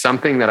it's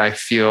something that I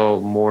feel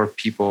more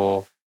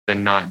people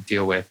than not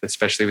deal with,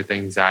 especially with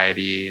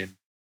anxiety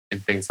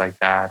and things like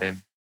that.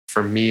 And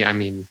for me, I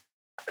mean,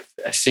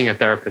 seeing a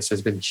therapist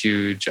has been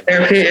huge.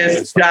 Therapy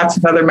that's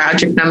another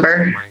magic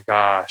number.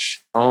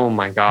 Oh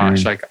my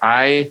gosh. Like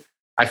I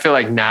feel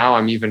like now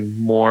I'm even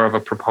more of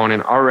a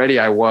proponent. Already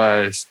I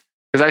was,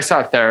 because I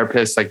saw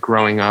therapists like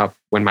growing up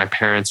when my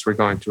parents were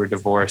going through a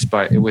divorce,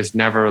 but it was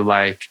never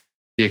like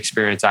the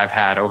experience I've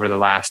had over the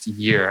last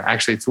year.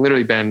 Actually, it's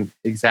literally been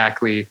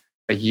exactly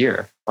a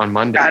year on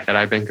Monday that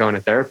I've been going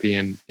to therapy.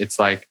 And it's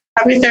like,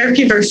 happy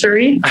therapy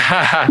anniversary.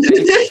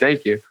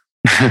 Thank you.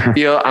 I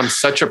feel I'm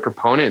such a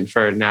proponent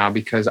for it now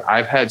because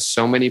I've had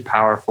so many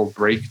powerful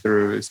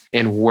breakthroughs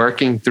in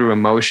working through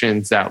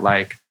emotions that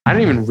like, I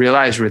didn't even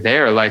realize were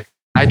there. Like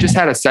I just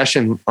had a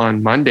session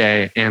on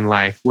Monday and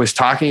like was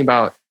talking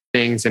about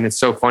things. And it's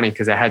so funny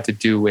because it had to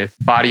do with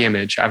body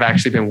image. I've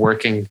actually been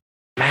working,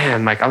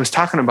 like I was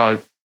talking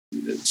about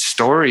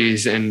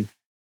stories and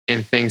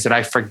things that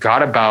I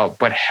forgot about,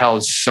 but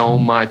held so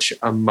much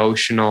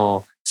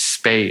emotional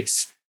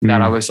space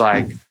that I was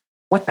like,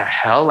 what the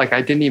hell? Like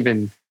I didn't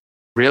even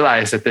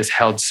realize that this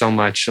held so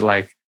much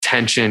like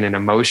tension and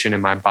emotion in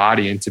my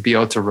body. And to be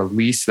able to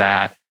release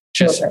that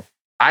just,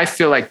 I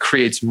feel like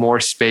creates more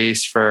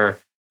space for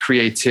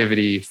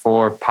creativity,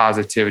 for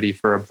positivity,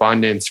 for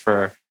abundance,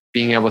 for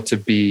being able to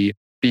be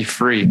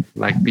free,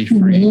 like be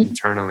free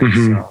internally.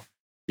 So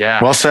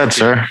yeah. Well said,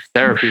 sir.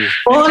 Therapy.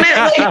 Well,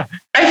 and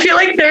I feel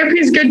like therapy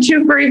is good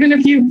too, for even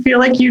if you feel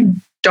like you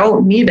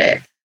don't need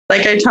it.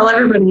 Like I tell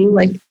everybody,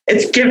 like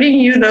it's giving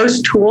you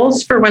those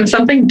tools for when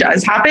something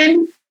does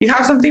happen, you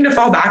have something to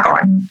fall back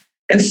on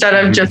instead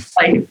of just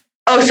like,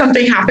 oh,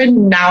 something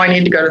happened, now I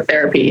need to go to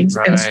therapy,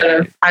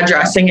 instead of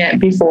addressing it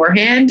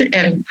beforehand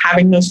and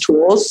having those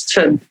tools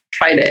to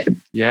fight it.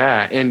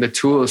 Yeah. And the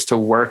tools to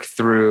work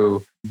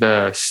through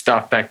the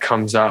stuff that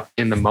comes up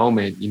in the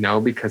moment,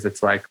 because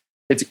it's like,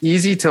 it's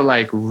easy to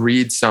like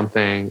read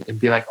something and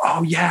be like,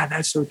 oh yeah,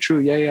 that's so true.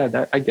 Yeah,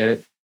 that I get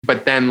it.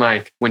 But then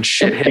like when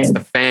shit hits the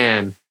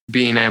fan,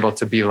 being able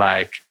to be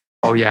like,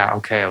 oh yeah,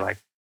 okay, like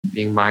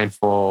being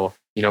mindful,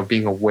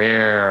 being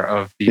aware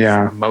of these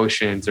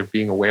emotions or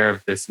being aware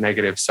of this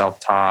negative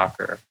self-talk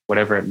or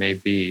whatever it may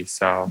be.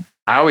 So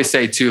I always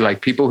say too,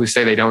 like people who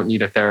say they don't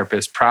need a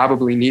therapist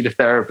probably need a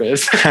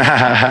therapist.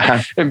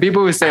 And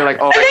people who say like,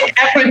 oh, I think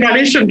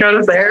everybody should go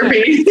to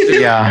therapy.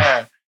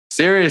 Yeah.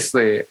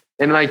 Seriously.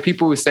 And like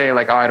people who say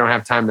like, oh, I don't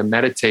have time to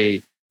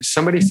meditate.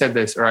 Somebody said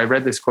this, or I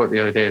read this quote the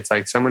other day. It's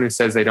like someone who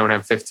says they don't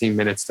have 15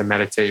 minutes to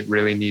meditate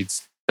really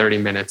needs 30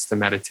 minutes to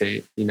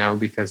meditate,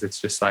 because it's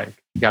just like,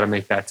 you got to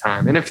make that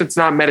time. And if it's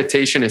not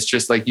meditation, it's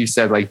just like you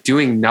said, like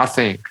doing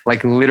nothing,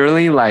 like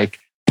literally like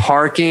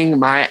parking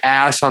my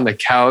ass on the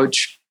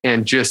couch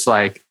and just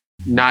like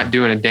not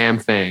doing a damn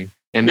thing.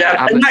 And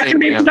that can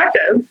be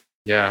productive.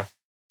 Yeah.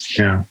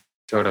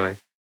 Totally.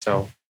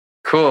 So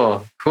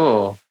cool.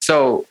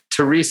 So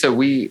Teresa,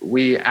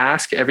 we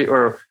ask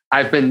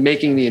I've been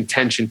making the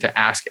intention to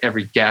ask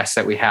every guest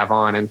that we have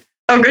on. And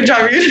oh, good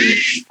job.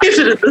 You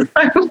did it this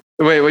time.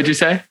 Wait, what'd you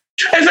say?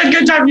 I said,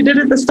 good job. You did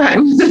it this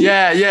time.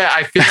 Yeah.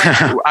 I feel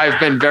like I've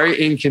been very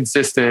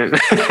inconsistent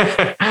with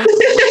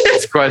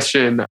this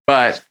question,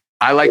 but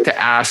I like to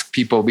ask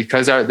people,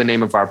 because the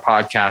name of our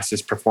podcast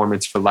is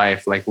Performance for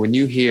Life. Like when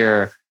you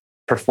hear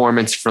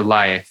performance for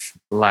life,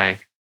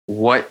 like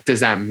what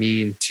does that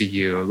mean to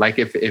you? Like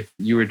if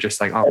you were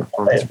just like, oh,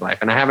 performance for life.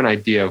 And I have an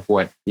idea of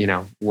what you're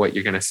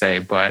going to say,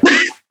 but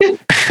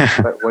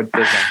but what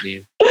does that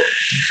mean?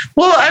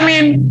 Well, I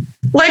mean,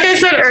 like I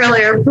said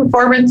earlier,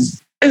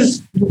 performance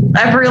is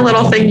every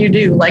little thing you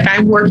do. Like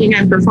I'm working,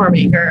 I'm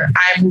performing, or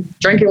I'm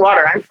drinking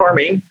water, I'm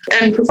performing.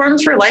 And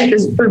performance for life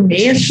is, for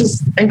me, it's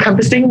just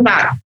encompassing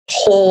that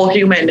whole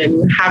human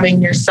and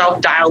having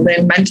yourself dialed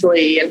in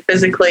mentally and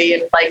physically,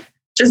 and like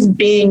just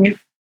being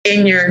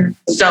in your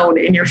zone,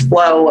 in your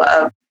flow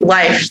of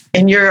life,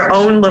 in your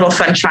own little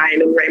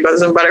sunshine and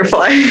rainbows and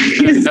butterflies.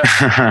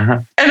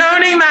 And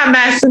owning that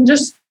mess and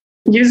just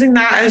using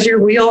that as your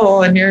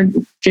wheel and your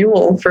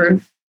fuel for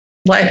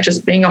life,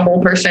 just being a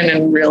whole person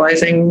and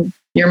realizing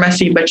you're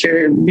messy, but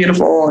you're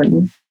beautiful.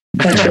 And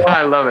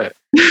I love it.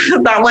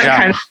 That went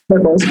kind of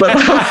circles, but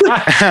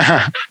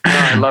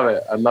I love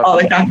it. I love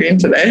all the caffeine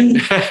today.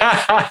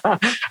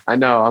 I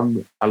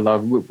know. I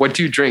love. What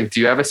do you drink? Do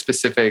you have a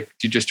specific?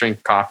 Do you just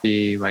drink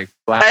coffee, like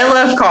black? I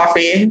love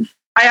coffee.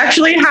 I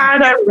actually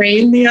had a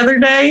rain the other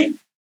day,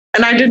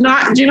 And I did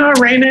not, do you know what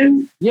Reign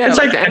is? Yeah, It's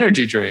like like- the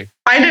energy drink.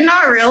 I did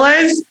not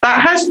realize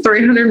that has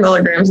 300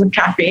 milligrams of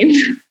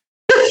caffeine.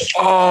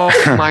 Oh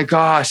my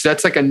gosh,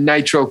 that's like a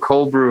nitro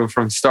cold brew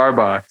from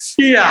Starbucks.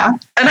 Yeah.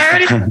 And I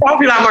already had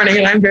coffee that morning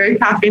and I'm very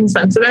caffeine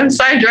sensitive.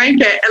 So I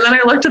drank it. And then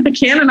I looked at the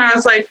can and I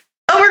was like,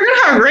 oh, we're going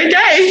to have a great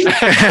day.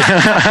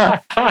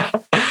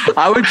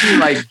 I would be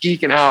like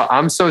geeking out.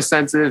 I'm so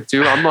sensitive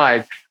too. I'm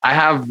like, I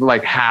have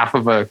like half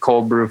of a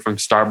cold brew from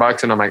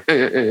Starbucks and I'm like, for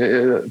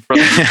the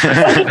rest of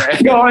the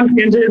day. Go on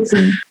tangents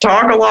and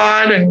talk a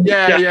lot. And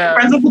Yeah.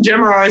 friends at the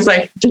gym are always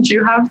like, did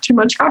you have too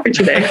much coffee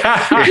today?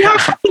 Did you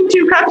have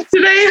 2 cups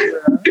today?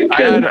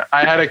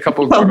 I had a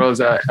couple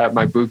girls at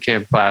my boot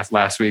camp class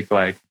last week,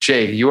 like,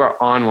 Jake, you are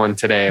on one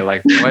today.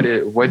 Like, what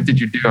did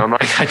you do? I'm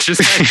like, I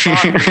just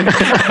had coffee.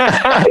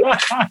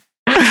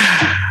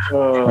 It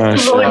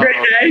was a really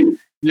great day.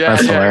 Yeah,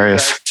 That's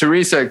hilarious.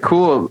 Teresa,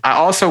 cool. I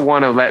also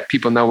want to let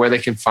people know where they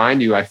can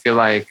find you. I feel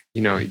like,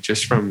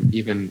 just from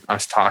even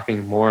us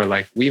talking more,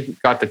 like we've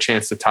got the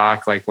chance to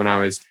talk like when I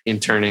was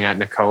interning at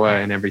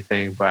NACOA and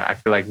everything, but I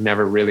feel like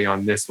never really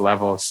on this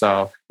level.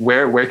 So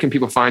where can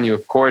people find you?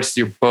 Of course,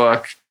 your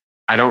book.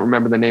 I don't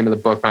remember the name of the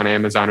book on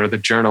Amazon or the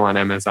journal on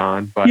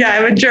Amazon, but Yeah, I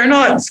have a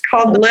journal. It's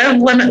called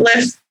Live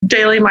Limitless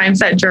Daily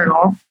Mindset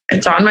Journal.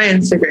 It's on my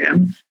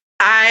Instagram.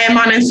 I am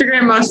on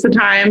Instagram most of the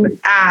time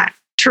at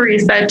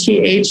Teresa,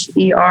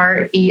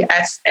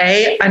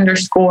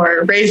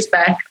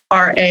 THERESA_Raisbeck,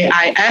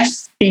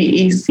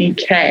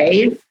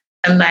 RAISBECK.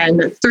 And then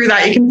through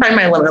that, you can find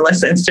my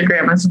Limitless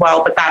Instagram as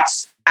well, but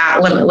that's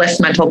at Limitless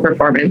Mental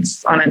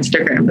Performance on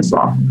Instagram as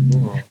well.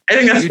 cool. I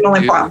think that's the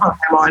only platform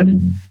I'm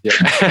on. Yeah.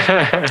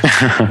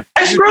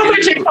 I scroll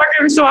through TikTok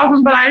every so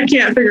often, but I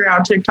can't figure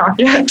out TikTok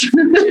yet.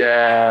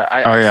 Yeah.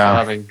 I Oh, yeah. still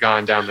haven't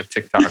gone down the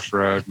TikTok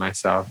road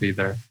myself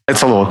either.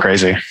 It's a little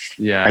crazy.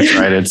 Yeah. That's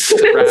right. It's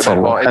It's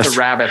a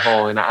rabbit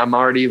hole. And I'm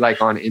already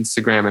like on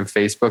Instagram and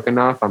Facebook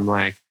enough. I'm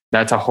like,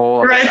 that's a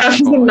whole. Right, that's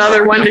just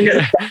another one to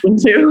get stuck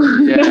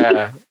into.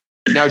 Yeah.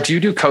 Now, do you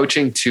do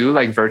coaching too,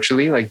 like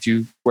virtually? Like, do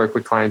you work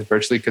with clients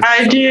virtually? Because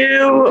I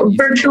do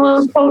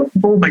virtual.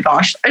 Oh my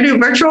gosh, I do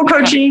virtual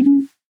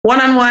coaching,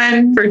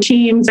 one-on-one for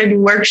teams. I do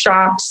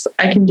workshops.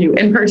 I can do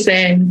in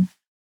person.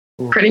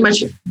 Pretty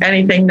much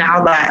anything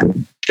now that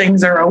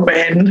things are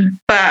open.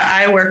 But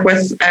I work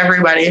with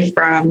everybody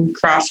from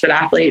CrossFit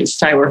athletes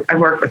to I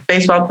work with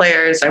baseball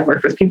players. I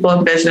work with people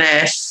in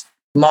business,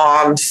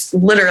 moms.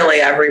 Literally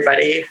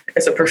everybody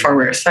is a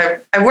performer. So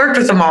I've worked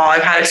with them all.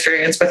 I've had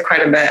experience with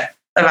quite a bit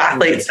of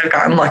athletes. I've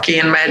gotten lucky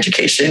in my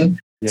education.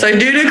 Yeah. So I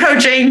do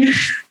coaching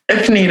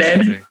if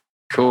needed.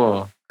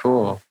 Cool.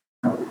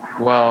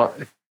 Well,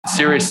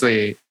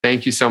 seriously,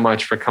 thank you so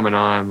much for coming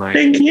on. Like,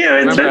 Thank you.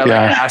 I It's remember okay.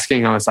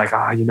 asking, I was like,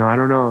 I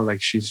don't know.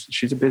 Like, she's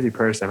a busy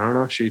person. I don't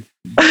know if she'd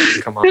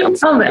come on.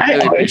 So Oh, I I really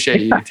always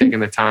appreciate you taking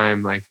the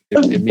time. Like, it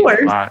Of means a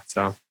course. lot.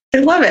 So. I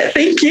love it.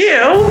 Thank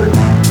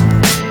you.